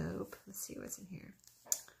envelope. Let's see what's in here.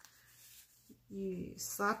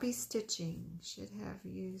 Sloppy stitching. Should have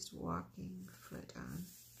used walking foot on.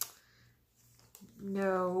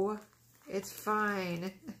 No, it's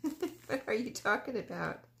fine. What are you talking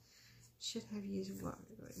about? Should have used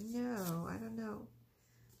walking foot. No, I don't know.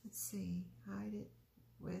 Let's see. Hide it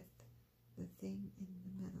with the thing in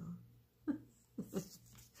the middle.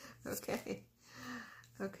 Okay.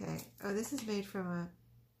 Okay. Oh, this is made from a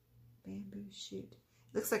bamboo shoot.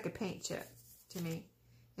 Looks like a paint chip to me.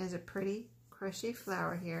 There's a pretty crochet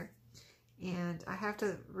flower here. And I have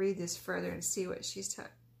to read this further and see what she's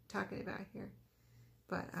talking about here.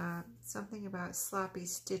 But something about sloppy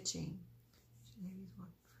stitching.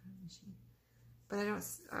 But I don't,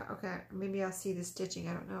 okay, maybe I'll see the stitching.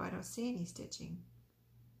 I don't know. I don't see any stitching.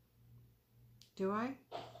 Do I?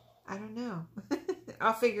 I don't know.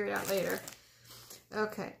 I'll figure it out later.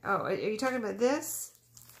 Okay. Oh, are you talking about this?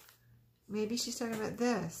 Maybe she's talking about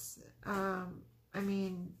this. I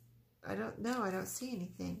mean, I don't know. I don't see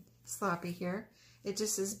anything sloppy here. It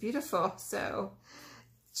just is beautiful. So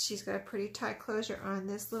she's got a pretty tight closure on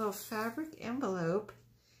this little fabric envelope,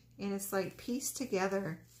 and it's like pieced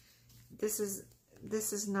together. This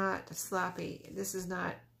is not sloppy. This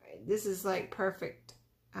is like perfect.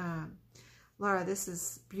 Laura, this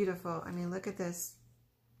is beautiful. I mean, look at this.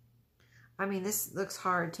 I mean, this looks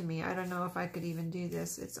hard to me. I don't know if I could even do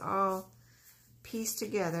this. It's all pieced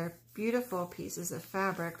together, beautiful pieces of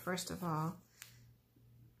fabric, first of all,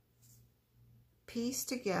 pieced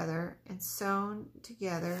together and sewn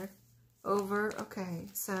together over, okay,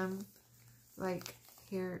 some, like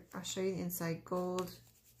here, I'll show you the inside, gold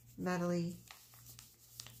metally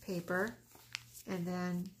paper, and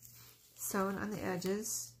then sewn on the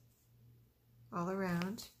edges all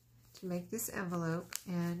around to make this envelope.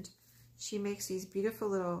 And she makes these beautiful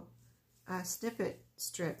little snippet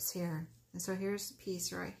strips here. And so here's a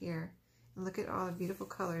piece right here. And look at all the beautiful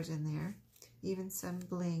colors in there. Even some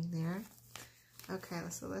bling there. Okay,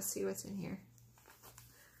 so let's see what's in here.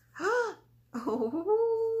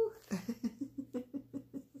 Oh!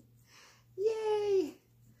 Yay!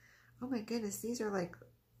 Oh my goodness, these are like,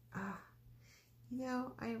 you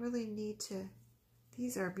know, I really need to,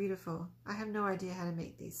 these are beautiful. I have no idea how to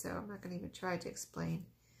make these, so I'm not going to even try to explain.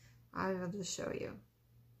 I will just show you.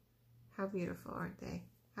 How beautiful, aren't they?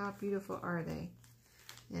 How beautiful are they?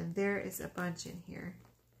 And there is a bunch in here.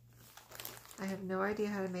 I have no idea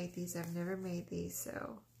how to make these. I've never made these,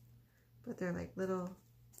 so, but they're like little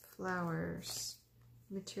flowers,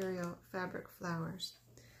 material, fabric flowers.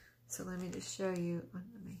 So let me just show you on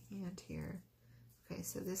my hand here. Okay,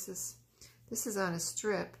 so this is on a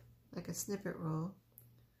strip, like a snippet roll.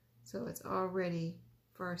 So it's all ready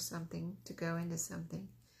for something to go into something.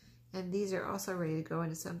 And these are also ready to go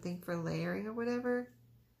into something for layering or whatever.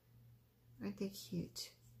 Aren't they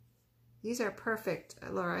cute? These are perfect.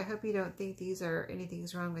 Laura, I hope you don't think these are,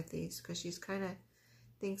 anything's wrong with these, because she's kind of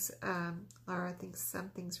thinks, Laura thinks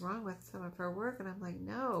something's wrong with some of her work. And I'm like,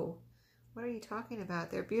 no, what are you talking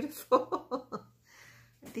about? They're beautiful.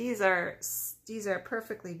 These are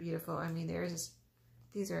perfectly beautiful. I mean,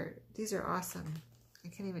 these are awesome. I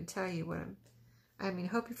can't even tell you what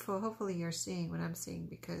hopefully you're seeing what I'm seeing,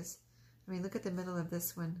 because, I mean, look at the middle of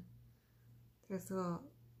this one. There's a little,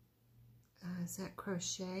 is that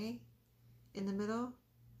crochet in the middle?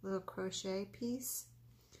 Little crochet piece.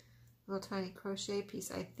 Little tiny crochet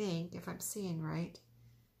piece, I think, if I'm seeing right,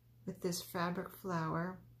 with this fabric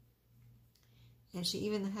flower. And she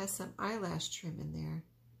even has some eyelash trim in there.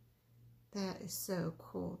 That is so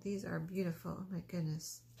cool. These are beautiful. Oh my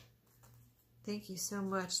goodness. Thank you so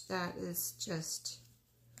much. That is just,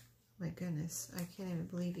 oh my goodness. I can't even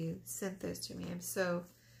believe you sent those to me. I'm so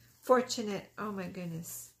fortunate. Oh my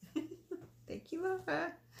goodness. Thank you, Laura.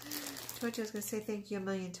 I told you I was going to say thank you a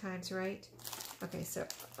million times, right? Okay, so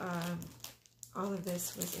all of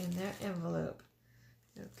this was in that envelope.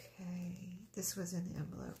 Okay, this was in the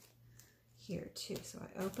envelope here too. So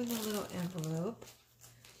I opened the little envelope.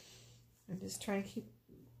 I'm just trying to keep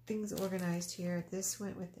things organized here. This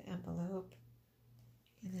went with the envelope.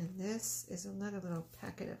 And then this is another little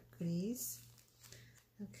packet of goodies.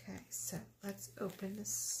 Okay, so let's open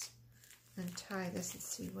this, untie this and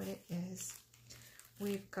see what it is.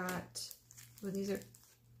 We've got, well, these are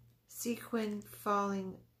sequin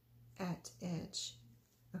falling at edge.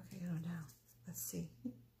 Okay, I don't know. Let's see.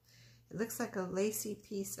 It looks like a lacy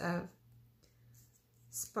piece of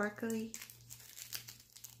sparkly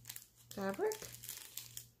fabric.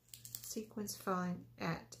 Sequins falling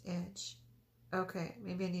at edge. Okay,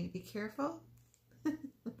 maybe I need to be careful. I'm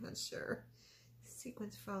not sure.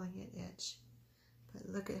 Sequins falling at edge. But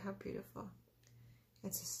look at how beautiful.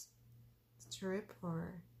 It's a strip,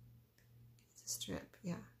 or it's a strip,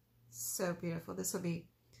 yeah. So beautiful. This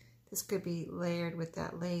could be layered with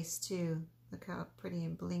that lace too. Look how pretty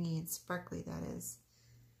and blingy and sparkly that is.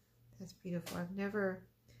 That's beautiful. I've never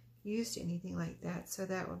used anything like that, so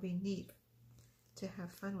that would be neat to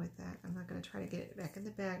have fun with that. I'm not going to try to get it back in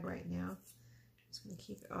the bag right now. I'm just going to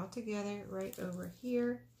keep it all together right over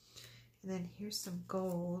here. And then here's some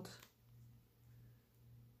gold.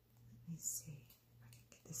 Let me see if I can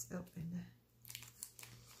get this open.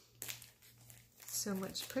 So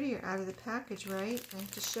much prettier out of the package, right? I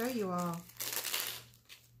have to show you all.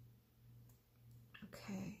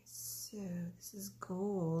 Okay, so this is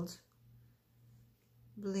gold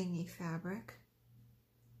blingy fabric.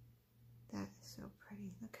 That is so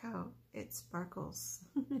pretty. Look how it sparkles.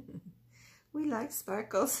 We like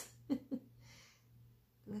sparkles.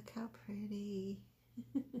 Look how pretty.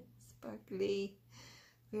 Sparkly.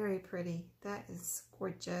 Very pretty. That is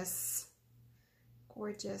gorgeous.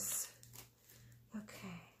 Gorgeous. Okay,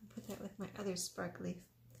 I'll put that with my other sparkly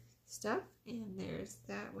stuff. And there's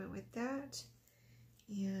that, went with that.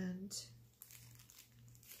 And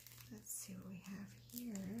let's see what we have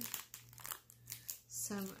here.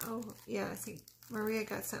 Some, oh yeah, I think Maria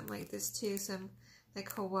got something like this too. Some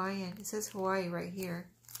like Hawaiian. It says Hawaii right here.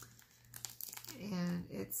 And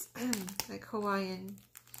it's like Hawaiian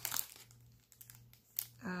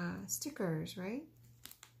stickers, right?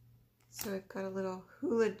 So I've got a little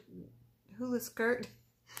hula skirt.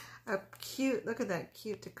 A cute, look at that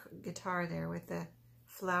cute guitar there with the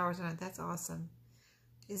flowers on it. That's awesome.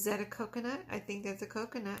 Is that a coconut? I think that's a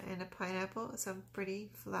coconut, and a pineapple, some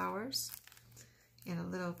pretty flowers, and a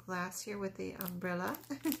little glass here with the umbrella.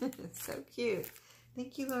 It's so cute.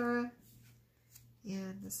 Thank you, Laura.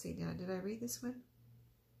 And let's see now, did I read this one?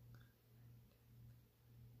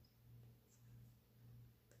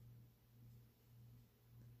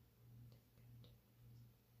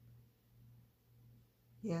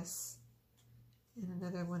 Yes. And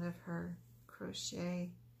another one of her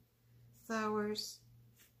crochet flowers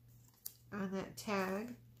on that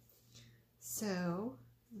tag. So,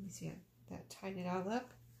 let me see, that tied it all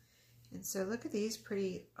up. And so look at these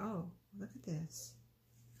pretty, oh, look at this.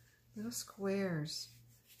 Little squares.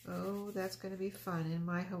 Oh, that's going to be fun in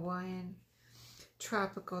my Hawaiian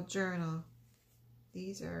tropical journal.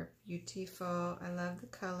 These are beautiful. I love the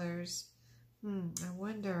colors. I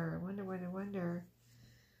wonder.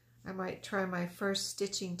 I might try my first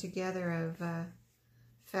stitching together of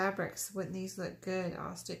fabrics. Wouldn't these look good?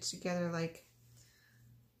 All stitched together like,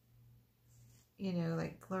 you know,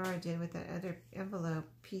 like Laura did with that other envelope,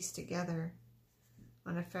 pieced together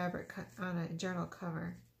on a fabric, on a journal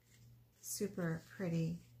cover. Super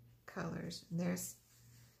pretty colors. And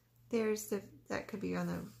there's the, that could be on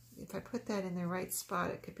the, if I put that in the right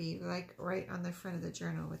spot, it could be like right on the front of the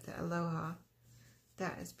journal with the aloha.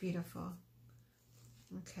 That is beautiful.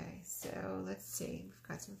 Okay, so let's see. We've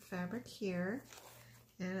got some fabric here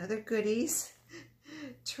and other goodies.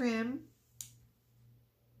 Trim.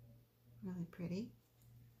 Really pretty.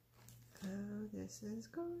 Oh, this is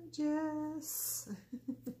gorgeous.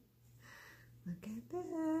 Look at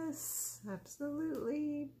this.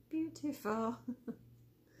 Absolutely beautiful.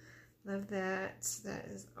 Love that. That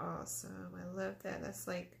is awesome. I love that. That's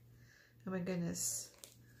like, oh my goodness.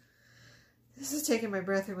 This is taking my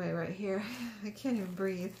breath away right here. I can't even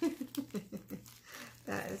breathe.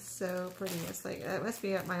 That is so pretty. It's like, that must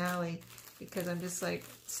be up my alley because I'm just like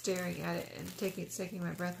staring at it and taking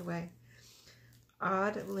my breath away.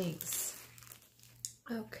 Odd links.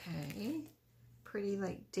 Okay. Pretty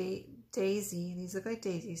like daisy. These look like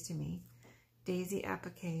daisies to me. Daisy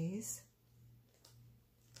appliques.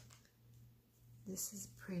 This is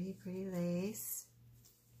pretty lace.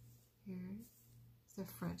 Here. The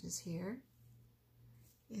front is here.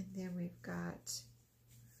 And then we've got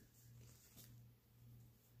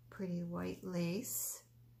pretty white lace.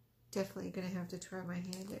 Definitely going to have to try my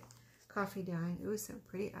hand at Coffee Dine. Ooh, some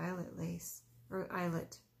pretty eyelet lace, or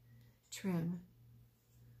eyelet trim.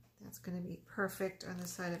 That's going to be perfect on the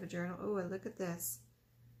side of a journal. Oh, look at this.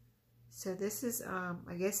 So this is,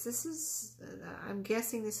 I guess this is, I'm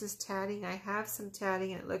guessing this is tatting. I have some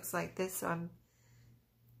tatting and it looks like this, so I'm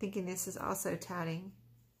thinking this is also tatting.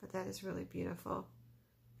 But that is really beautiful.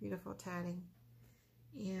 Beautiful tatting.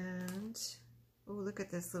 And, oh, look at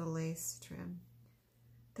this little lace trim.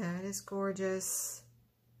 That is gorgeous.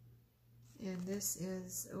 And this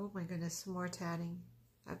is, oh my goodness, some more tatting.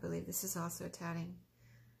 I believe this is also tatting.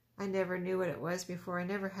 I never knew what it was before. I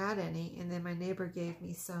never had any. And then my neighbor gave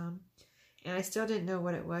me some. And I still didn't know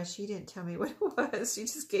what it was. She didn't tell me what it was. She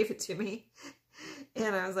just gave it to me.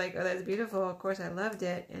 And I was like, oh, that's beautiful. Of course, I loved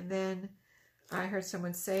it. And then I heard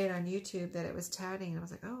someone say it on YouTube that it was tatting. And I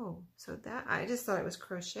was like, oh, so that, I just thought it was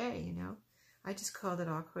crochet, you know. I just called it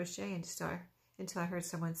all crochet until I heard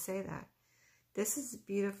someone say that. This is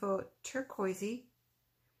beautiful turquoisey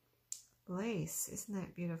lace. Isn't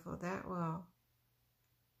that beautiful? That will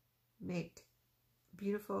make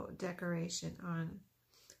beautiful decoration on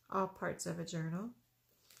all parts of a journal.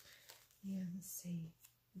 Yeah, let's see.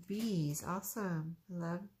 Bees, awesome.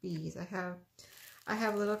 Love bees. I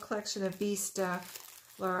have a little collection of bee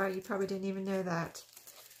stuff. Laura, you probably didn't even know that.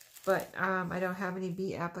 But I don't have any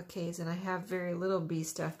bee appliques, and I have very little bee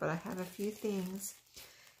stuff, but I have a few things.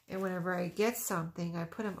 And whenever I get something, I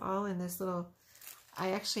put them all in this little,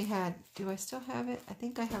 I actually had, do I still have it? I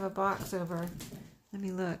think I have a box over, let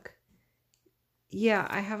me look. Yeah,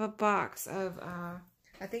 I have a box of,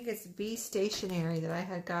 I think it's bee stationery that I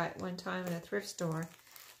had got one time in a thrift store.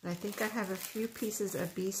 And I think I have a few pieces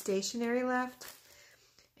of bee stationery left.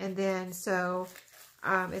 And then, so,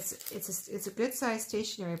 it's a good size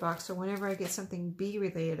stationery box. So whenever I get something bee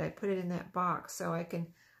related, I put it in that box. So I can,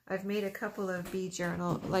 I've made a couple of bee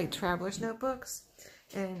journal, like traveler's notebooks.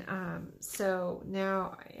 And so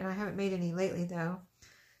now, and I haven't made any lately though,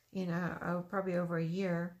 probably over a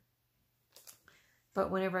year. But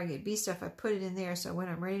whenever I get bee stuff, I put it in there. So when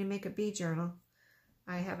I'm ready to make a bee journal,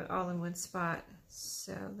 I have it all in one spot.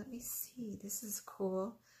 So let me see. This is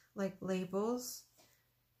cool. Like labels,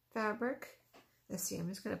 fabric. Let's see, I'm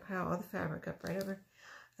just going to pile all the fabric up right over.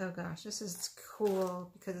 Oh gosh, this is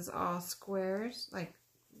cool because it's all squares like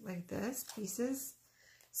this, pieces.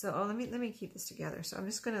 So let me keep this together. So I'm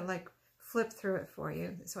just going to like flip through it for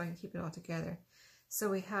you so I can keep it all together. So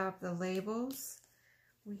we have the labels.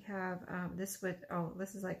 We have this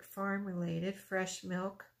is like farm related, fresh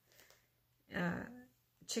milk,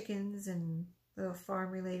 chickens and little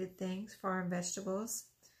farm related things, farm vegetables.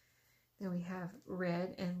 Then we have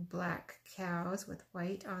red and black cows with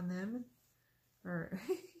white on them. Or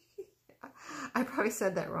I probably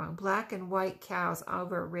said that wrong. Black and white cows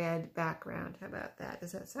over red background. How about that?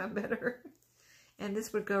 Does that sound better? And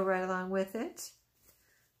this would go right along with it.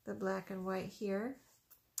 The black and white here.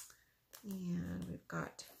 And we've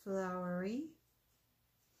got flowery.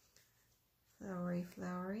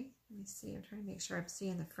 Flowery. Let me see. I'm trying to make sure I'm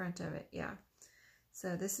seeing the front of it. Yeah.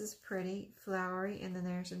 So this is pretty flowery. And then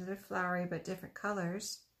there's another flowery but different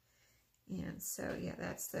colors. And so, yeah,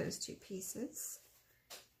 that's those two pieces.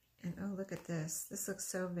 And oh, look at this. This looks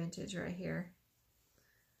so vintage right here.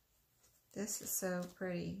 This is so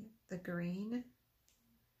pretty. The green.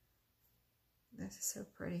 This is so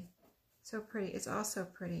pretty. So pretty. It's also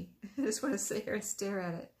pretty. I just want to sit here and stare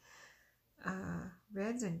at it.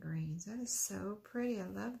 Reds and greens. That is so pretty. I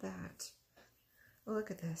love that. Oh,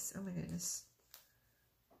 look at this. Oh my goodness.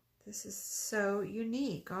 This is so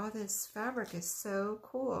unique. All this fabric is so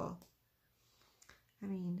cool. I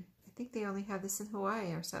mean, I think they only have this in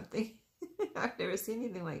Hawaii or something. I've never seen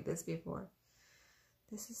anything like this before.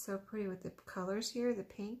 This is so pretty with the colors here, the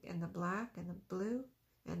pink and the black and the blue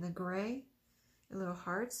and the gray and little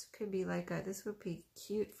hearts. Could be like this would be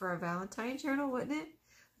cute for a Valentine journal, wouldn't it?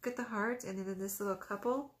 Look at the hearts and then this little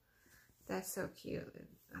couple. That's so cute.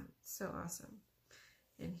 So awesome.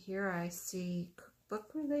 And here I see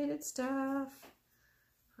cookbook related stuff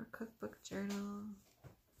or cookbook journal.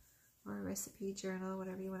 Or a recipe journal,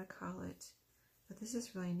 whatever you want to call it. But this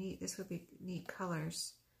is really neat. This would be neat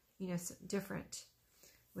colors, you know, different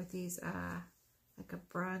with these like a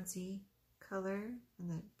bronzy color and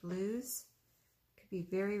the blues. Could be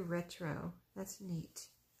very retro. That's neat.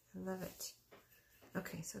 I love it.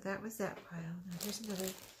 Okay, so that was that pile. Now here's another.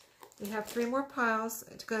 We have 3 more piles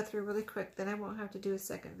to go through really quick. Then I won't have to do a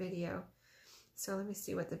second video. So let me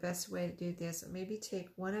see what the best way to do this. Maybe take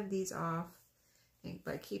one of these off.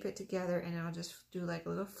 But keep it together, and I'll just do like a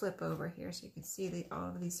little flip over here so you can see all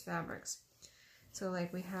of these fabrics. So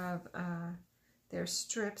like we have, there's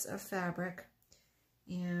strips of fabric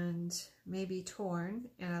and maybe torn,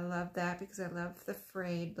 and I love that because I love the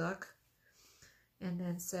frayed look. And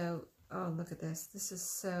then so, oh, look at this. This is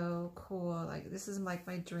so cool. Like this is like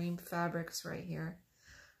my dream fabrics right here.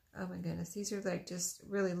 Oh my goodness. These are like just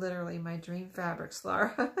really literally my dream fabrics,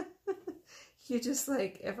 Laura. You just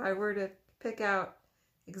like, if I were to pick out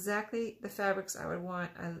exactly the fabrics I would want.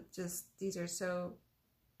 These are so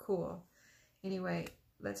cool. Anyway,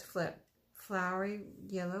 let's flip. Flowery,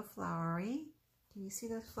 yellow flowery. Can you see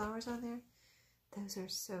those flowers on there? Those are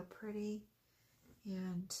so pretty.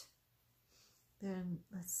 And then,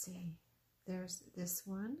 let's see. There's this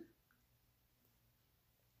one.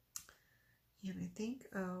 And I think,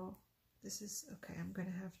 oh, this is, okay, I think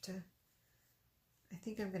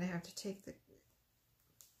I'm going to have to take the,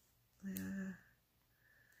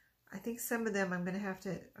 I think some of them I'm going to have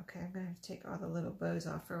to take all the little bows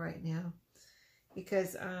off for right now.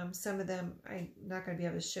 Because some of them, I'm not going to be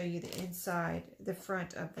able to show you the inside, the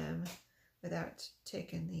front of them, without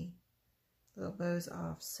taking the little bows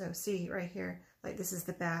off. So see right here, like this is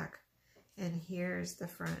the back, and here's the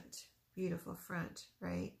front. Beautiful front,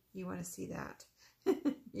 right? You want to see that.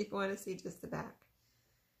 You want to see just the back.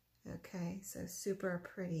 Okay, so super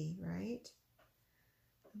pretty, right?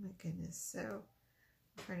 Oh my goodness. So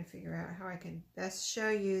I'm trying to figure out how I can best show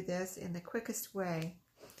you this in the quickest way.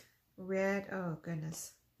 Red, oh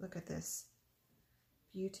goodness, look at this.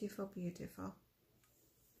 Beautiful, beautiful.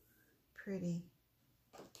 Pretty.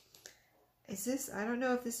 Is this, I don't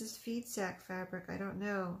know if this is feed sack fabric. I don't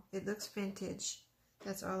know. It looks vintage.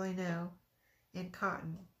 That's all I know. And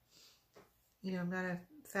cotton. You know, I'm not a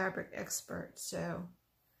fabric expert, so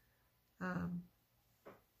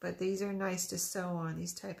but these are nice to sew on,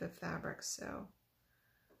 these type of fabrics. So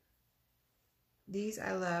these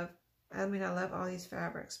I love. I mean, I love all these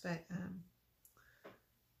fabrics, but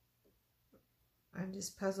I'm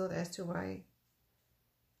just puzzled as to why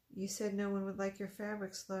you said no one would like your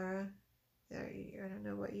fabrics, Laura. I don't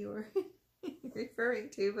know what you were referring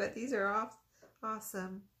to, but these are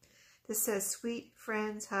awesome. This says sweet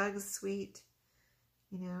friends, hugs, sweet,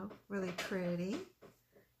 you know, really pretty.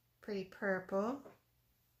 Pretty purple.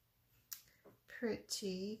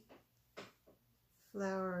 Pretty.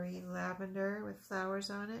 flowery lavender with flowers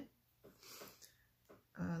on it.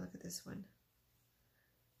 Oh, look at this one.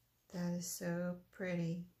 That is so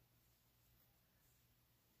pretty.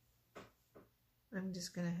 I'm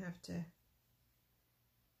just going to have to...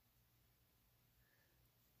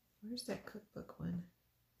 Where's that cookbook one?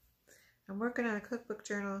 I'm working on a cookbook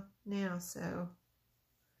journal now, so...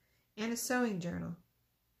 And a sewing journal.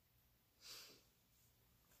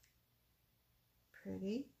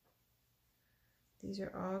 Pretty. These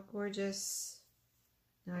are all gorgeous.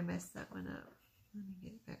 No, I messed that one up. Let me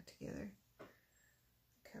get it back together.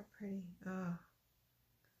 Look how pretty. Oh.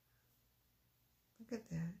 Look at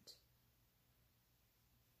that.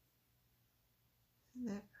 Isn't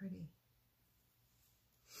that pretty?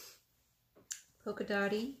 Polka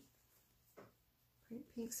dotty. Pretty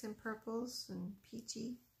pinks and purples and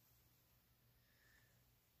peachy.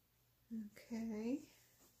 Okay.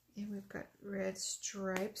 And we've got red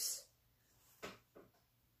stripes.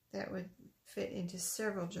 That would fit into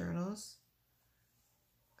several journals.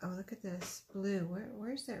 Oh, look at this. Blue.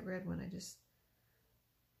 Where's that red one?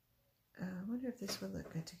 I wonder if this would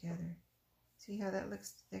look good together. See how that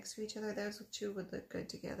looks next to each other? Those two would look good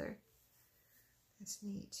together. That's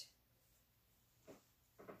neat.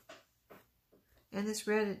 And this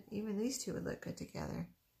red, even these two would look good together.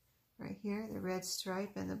 Right here, the red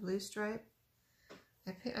stripe and the blue stripe.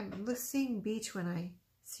 I'm seeing beach when I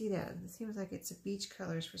see that. It seems like it's a beach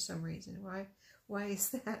colors for some reason. Why is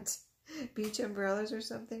that? Beach umbrellas or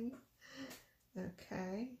something?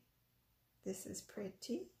 Okay. This is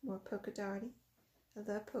pretty. More polka dotty.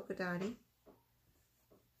 I love polka dotty.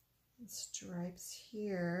 And stripes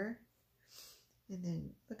here. And then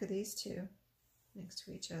look at these two next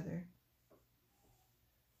to each other.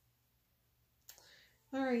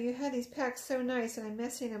 Laura, you had these packed so nice and I'm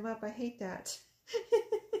messing them up. I hate that.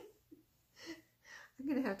 I'm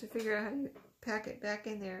going to have to figure out how to pack it back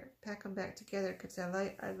in there, pack them back together, because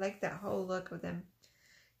I like that whole look of them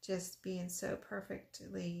just being so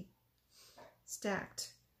perfectly stacked.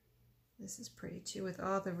 This is pretty too, with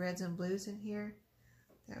all the reds and blues in here.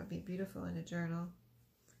 That would be beautiful in a journal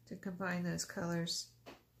to combine those colors.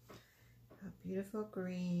 A beautiful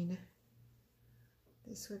green.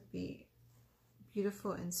 This would be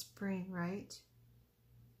beautiful in spring, right?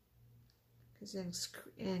 Because in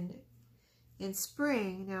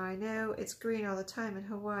spring, now I know it's green all the time in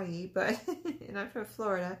Hawaii, but and I'm from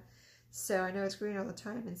Florida, so I know it's green all the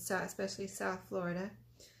time in especially South Florida.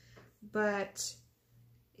 But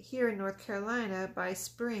here in North Carolina, by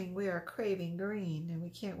spring, we are craving green, and we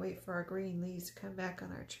can't wait for our green leaves to come back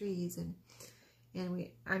on our trees.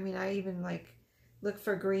 I even like look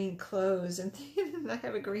for green clothes, and I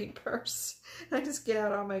have a green purse. I just get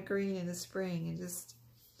out all my green in the spring and just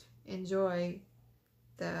enjoy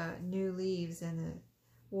the new leaves and the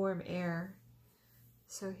warm air.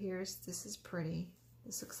 So this is pretty.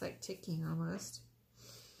 This looks like ticking almost.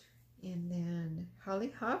 And then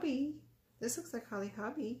Holly Hobby. This looks like Holly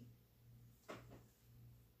Hobby.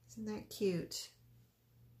 Isn't that cute?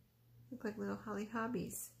 Look like little Holly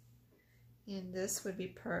Hobbies. And this would be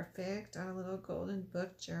perfect on a little golden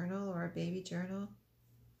book journal or a baby journal.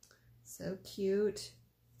 So cute.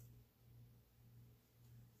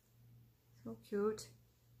 So cute.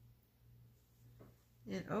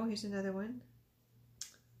 And oh, here's another one.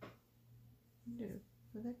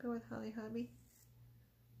 Would that go with Holly Hobby?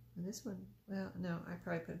 And this one, well, no, I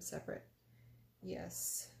probably put them separate.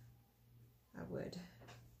 Yes, I would.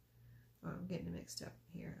 Oh, I'm getting it mixed up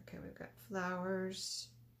here. Okay, we've got flowers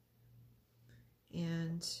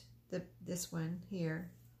and this one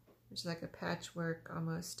here, which is like a patchwork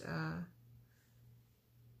almost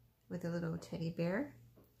with a little teddy bear.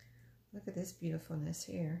 Look at this beautifulness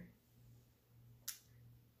here.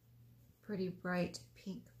 Pretty bright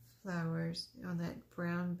pink flowers on that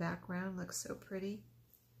brown background. Looks so pretty.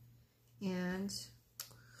 And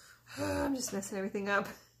I'm just messing everything up.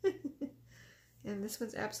 And this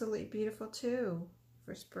one's absolutely beautiful too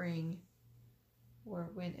for spring or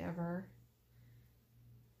whenever.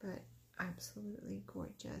 But absolutely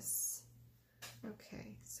gorgeous.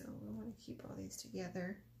 Okay, so I want to keep all these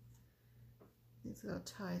together. These little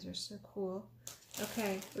ties are so cool.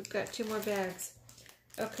 Okay, we've got 2 more bags.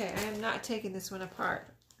 Okay, I am not taking this one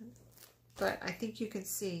apart, but I think you can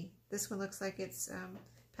see this one looks like it's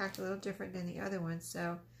packed a little different than the other one.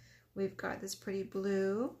 So we've got this pretty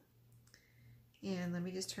blue, and let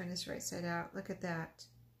me just turn this right side out. Look at that.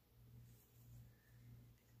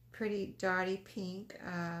 Pretty dotty pink.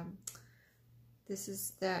 This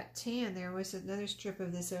is that tan. There was another strip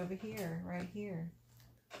of this over here, right here.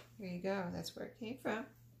 Here you go. That's where it came from.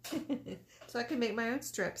 So I can make my own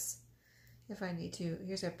strips if I need to.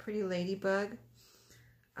 Here's a pretty ladybug.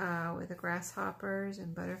 with the grasshoppers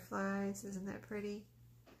and butterflies. Isn't that pretty?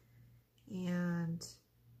 And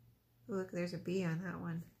look, there's a bee on that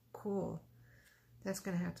one. Cool. That's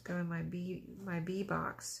gonna have to go in my bee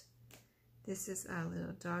box. This is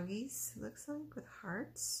little doggies, looks like, with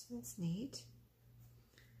hearts. That's neat.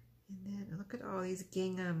 And then look at all these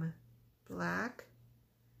gingham. Black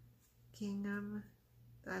gingham.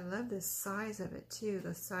 I love the size of it too.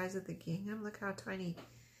 The size of the gingham. Look how tiny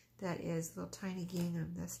that is. Little tiny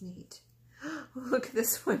gingham. That's neat. Look at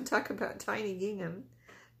this one. Talk about tiny gingham.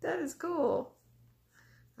 That is cool.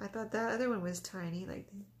 I thought that other one was tiny. Like,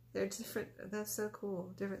 they're different. That's so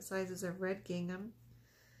cool. Different sizes of red gingham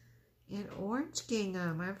and orange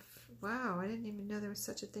gingham. Wow, I didn't even know there was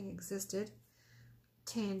such a thing existed.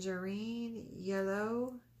 Tangerine,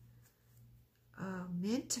 yellow,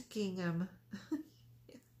 mint gingham.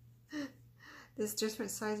 There's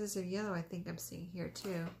different sizes of yellow I think I'm seeing here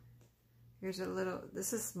too. Here's a little,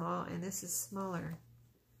 this is small and this is smaller.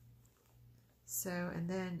 So, and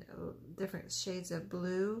then different shades of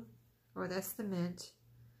blue, or that's the mint.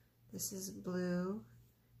 This is blue.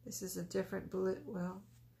 This is a different blue. Well,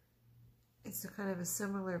 it's a kind of a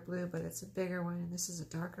similar blue, but it's a bigger one. And this is a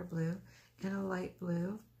darker blue and a light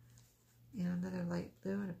blue and another light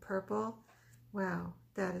blue and a purple. Wow,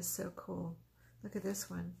 that is so cool. Look at this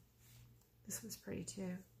one. This one's pretty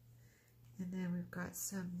too. And then we've got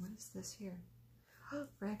some, what is this here? Oh,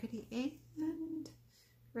 Raggedy Ann.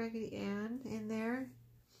 Raggedy Ann in there.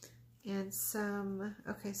 And some,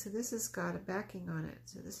 okay, so this has got a backing on it.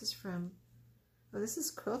 So this is from, oh, this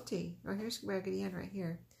is Quilty. Oh, here's Raggedy Ann right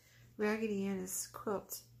here. Raggedy Ann is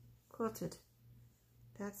quilted.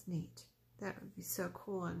 That's neat. That would be so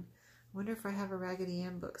cool. And I wonder if I have a Raggedy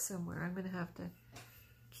Ann book somewhere. I'm going to have to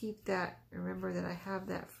keep that, remember that I have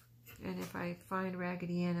that. And if I find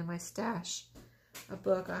Raggedy Ann in my stash, a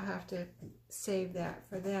book, I'll have to save that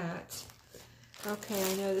for that. Okay,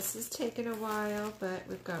 I know this is taking a while, but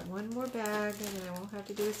we've got one more bag and then I won't have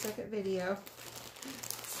to do a second video.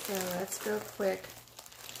 So let's go quick.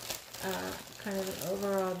 Kind of an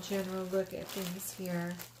overall general look at things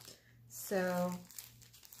here. So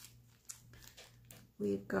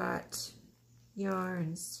we've got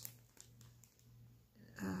yarns.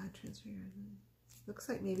 Transfer yarn. Looks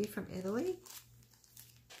like maybe from Italy.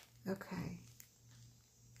 Okay.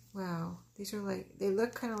 Wow, these are like, they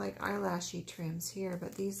look kind of like eyelashy trims here,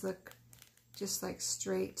 but these look just like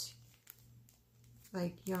straight,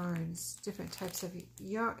 like yarns, different types of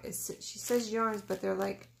yarn. She says yarns, but they're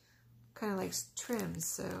like, kind of like trims.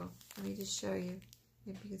 So let me just show you.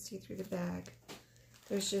 Maybe you can see through the bag.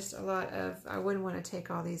 There's just a lot of, I wouldn't want to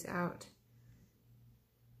take all these out.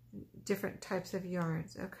 Different types of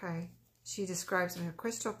yarns. Okay. She describes them here.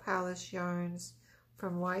 Crystal Palace yarns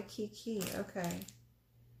from Waikiki. Okay.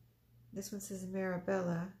 This one says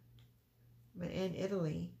Marabella in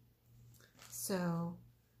Italy. So,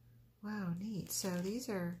 wow, neat. So these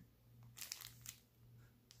are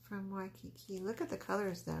from Waikiki. Look at the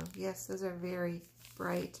colors though. Yes, those are very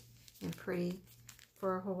bright and pretty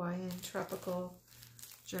for a Hawaiian tropical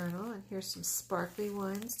journal. And here's some sparkly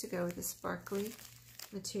ones to go with the sparkly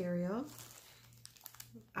material.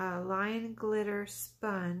 Lion glitter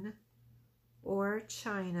spun or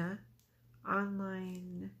China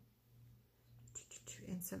online.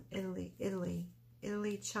 And some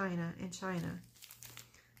Italy, China, and China.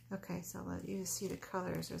 Okay, so I'll let you see the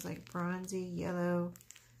colors. There's like bronzy, yellow,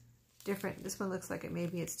 different. This one looks like it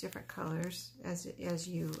maybe it's different colors as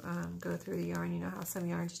you go through the yarn. You know how some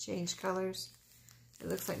yarns change colors. It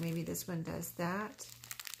looks like maybe this one does that.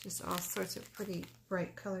 Just all sorts of pretty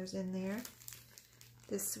bright colors in there.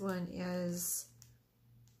 This one is,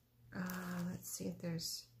 let's see if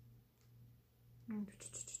there's,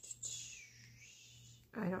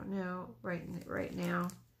 I don't know right now,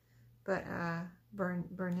 but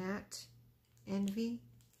Bernat Envy.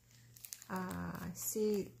 I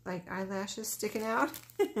see like eyelashes sticking out.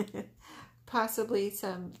 Possibly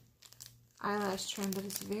some eyelash trim, but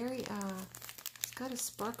it's very, it's got a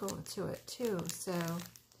sparkle to it too. So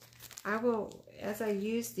I will, as I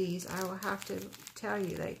use these, I will have to tell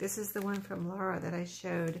you, like this is the one from Laura that I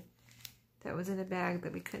showed that was in a bag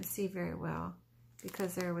that we couldn't see very well,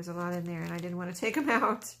 because there was a lot in there and I didn't want to take them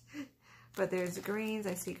out. But there's greens,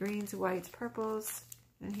 I see greens, whites, purples,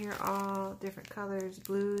 and here all different colors,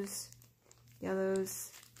 blues,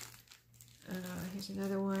 yellows. Here's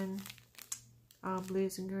another one, all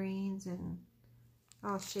blues and greens and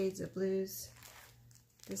all shades of blues.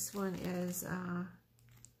 This one is,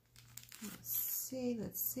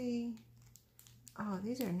 let's see. Oh,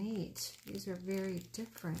 these are neat. These are very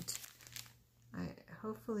different.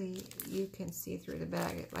 Hopefully you can see through the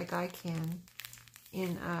bag like I can.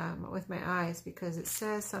 in with my eyes, because it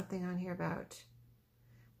says something on here about,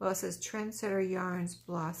 well, it says Trendsetter Yarns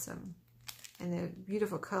Blossom. And the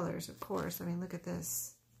beautiful colors, of course. I mean, look at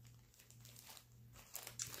this.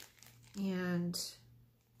 And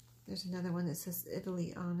there's another one that says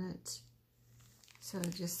Italy on it. So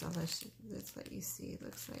just, let's let you see. It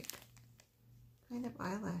looks like kind of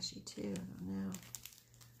eyelashy too. I don't know.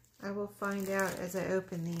 I will find out as I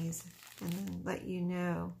open these and then let you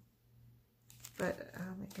know. But,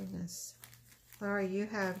 oh my goodness. Laura, you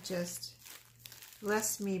have just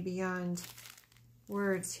blessed me beyond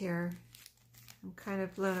words here. I'm kind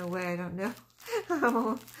of blown away. I don't know.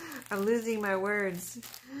 I'm losing my words.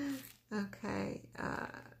 Okay.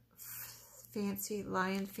 Fancy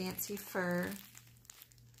lion, fancy fur.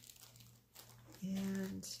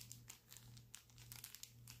 And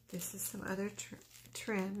this is some other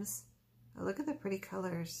trims. Oh, look at the pretty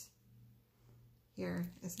colors here.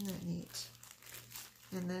 Isn't that neat?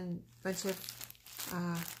 And then a bunch of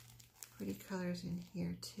pretty colors in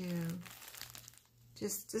here too.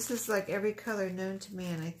 Just, this is like every color known to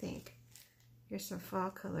man, I think. Here's some fall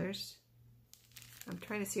colors. I'm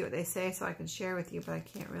trying to see what they say so I can share with you, but I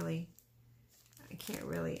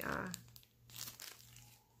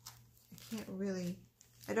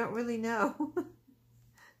don't really know.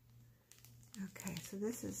 Okay, so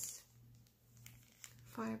this is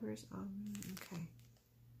fibers on, okay.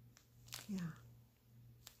 Yeah.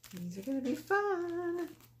 These are gonna be fun.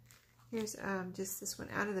 Here's just this one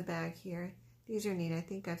out of the bag here. These are neat. I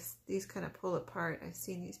think these kind of pull apart. I've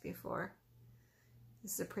seen these before.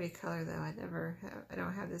 This is a pretty color though. I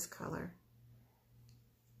don't have this color.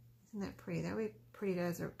 Isn't that pretty? That would be pretty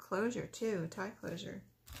as a closure too, tie closure.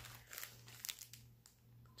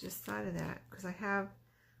 Just thought of that because I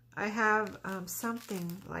have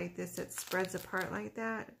something like this that spreads apart like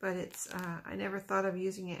that, but it's I never thought of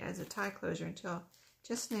using it as a tie closure until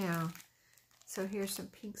just now. So here's some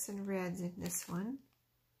pinks and reds in this one.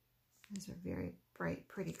 These are very bright,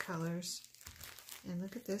 pretty colors. And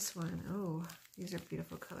look at this one. Oh, these are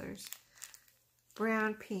beautiful colors.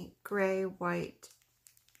 Brown, pink, gray, white,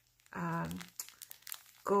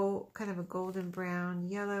 gold, kind of a golden brown,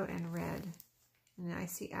 yellow, and red. And I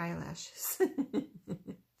see eyelashes.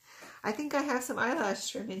 I think I have some eyelash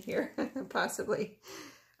trim in here, possibly.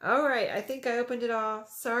 All right, I think I opened it all.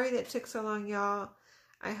 Sorry that it took so long, y'all.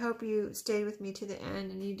 I hope you stayed with me to the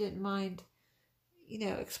end and you didn't mind, you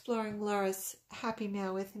know, exploring Laura's happy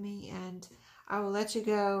mail with me. And I will let you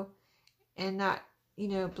go and not, you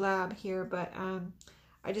know, blab here. But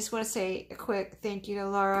I just want to say a quick thank you to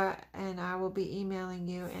Laura, and I will be emailing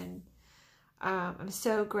you. And I'm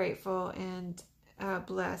so grateful and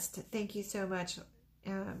blessed. Thank you so much.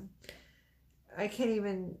 I can't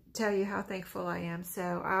even tell you how thankful I am.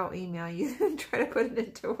 So I'll email you and try to put it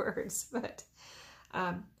into words. But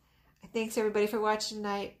thanks everybody for watching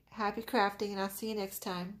tonight. Happy crafting, and I'll see you next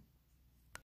time.